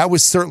that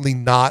was certainly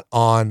not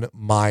on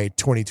my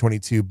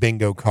 2022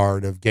 bingo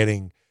card of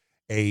getting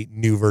a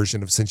new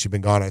version of Since You've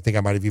Been Gone. I think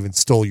I might have even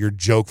stole your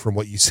joke from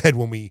what you said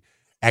when we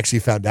actually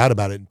found out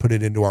about it and put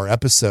it into our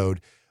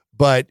episode.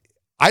 But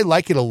I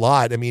like it a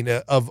lot. I mean,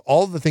 of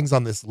all the things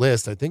on this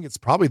list, I think it's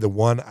probably the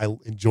one I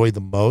enjoy the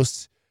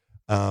most.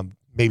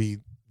 Maybe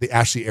the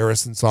Ashley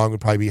Arison song would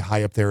probably be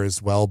high up there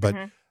as well. But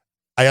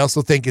I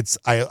also think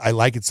I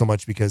like it so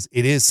much because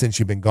it is Since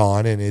You've Been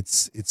Gone, and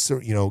it's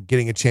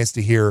getting a chance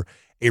to hear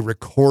a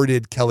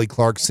recorded Kelly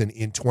Clarkson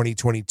in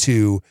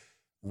 2022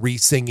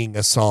 re-singing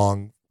a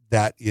song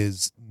that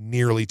is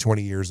nearly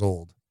 20 years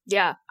old.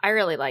 Yeah, I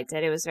really liked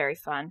it. It was very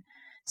fun.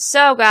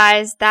 So,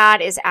 guys, that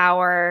is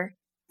our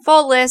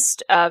full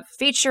list of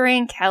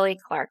featuring Kelly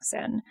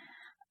Clarkson.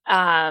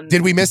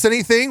 Did we miss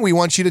anything? We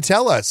want you to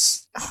tell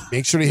us.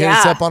 Make sure to hit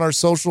us up on our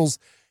socials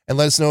and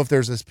let us know if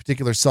there's this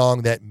particular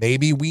song that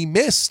maybe we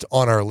missed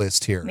on our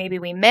list here. Maybe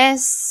we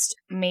missed.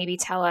 Maybe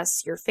tell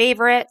us your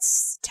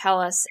favorites.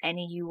 Tell us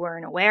any you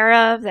weren't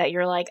aware of that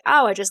you're like,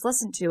 oh, I just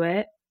listened to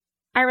it.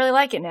 I really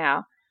like it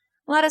now.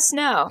 Let us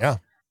know. Yeah.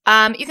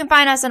 You can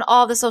find us on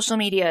all the social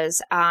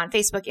medias on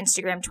Facebook,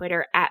 Instagram,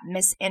 Twitter at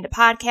Miss Into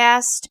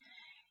Podcast.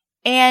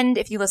 And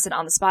if you listen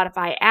on the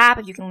Spotify app,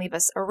 if you can leave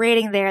us a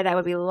rating there, that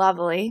would be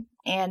lovely.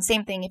 And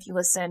same thing if you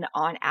listen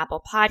on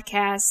Apple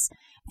Podcasts.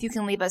 If you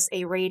can leave us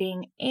a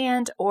rating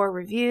and or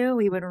review,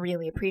 we would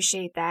really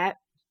appreciate that.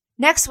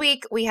 Next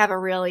week, we have a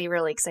really,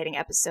 really exciting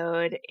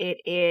episode. It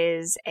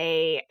is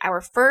our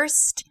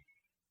first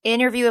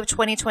interview of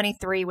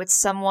 2023 with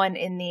someone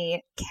in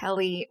the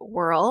Kelly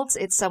world.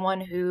 It's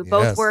someone who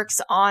both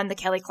works on the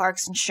Kelly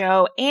Clarkson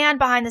Show and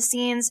behind the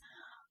scenes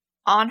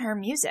on her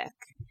music.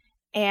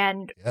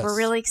 And we're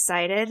really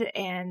excited,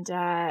 and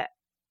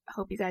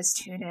hope you guys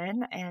tune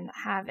in and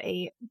have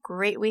a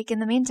great week in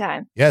the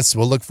meantime. Yes,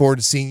 we'll look forward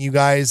to seeing you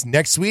guys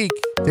next week.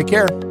 Take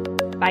care.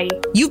 Bye.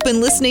 You've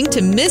been listening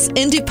to Miss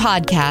Indie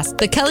Podcast,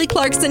 the Kelly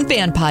Clarkson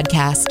fan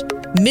podcast.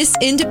 Miss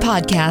Indie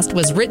Podcast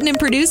was written and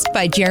produced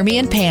by Jeremy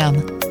and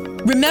Pam.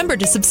 Remember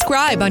to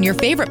subscribe on your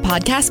favorite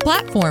podcast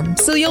platform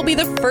so you'll be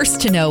the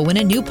first to know when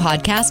a new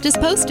podcast is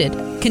posted.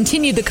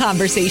 Continue the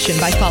conversation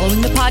by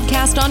following the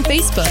podcast on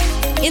Facebook,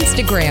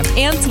 Instagram,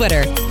 and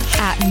Twitter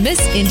at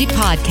Miss Indie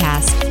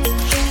Podcast.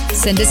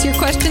 Send us your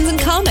questions and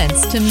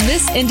comments to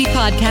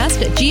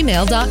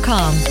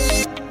missindiepodcast@gmail.com.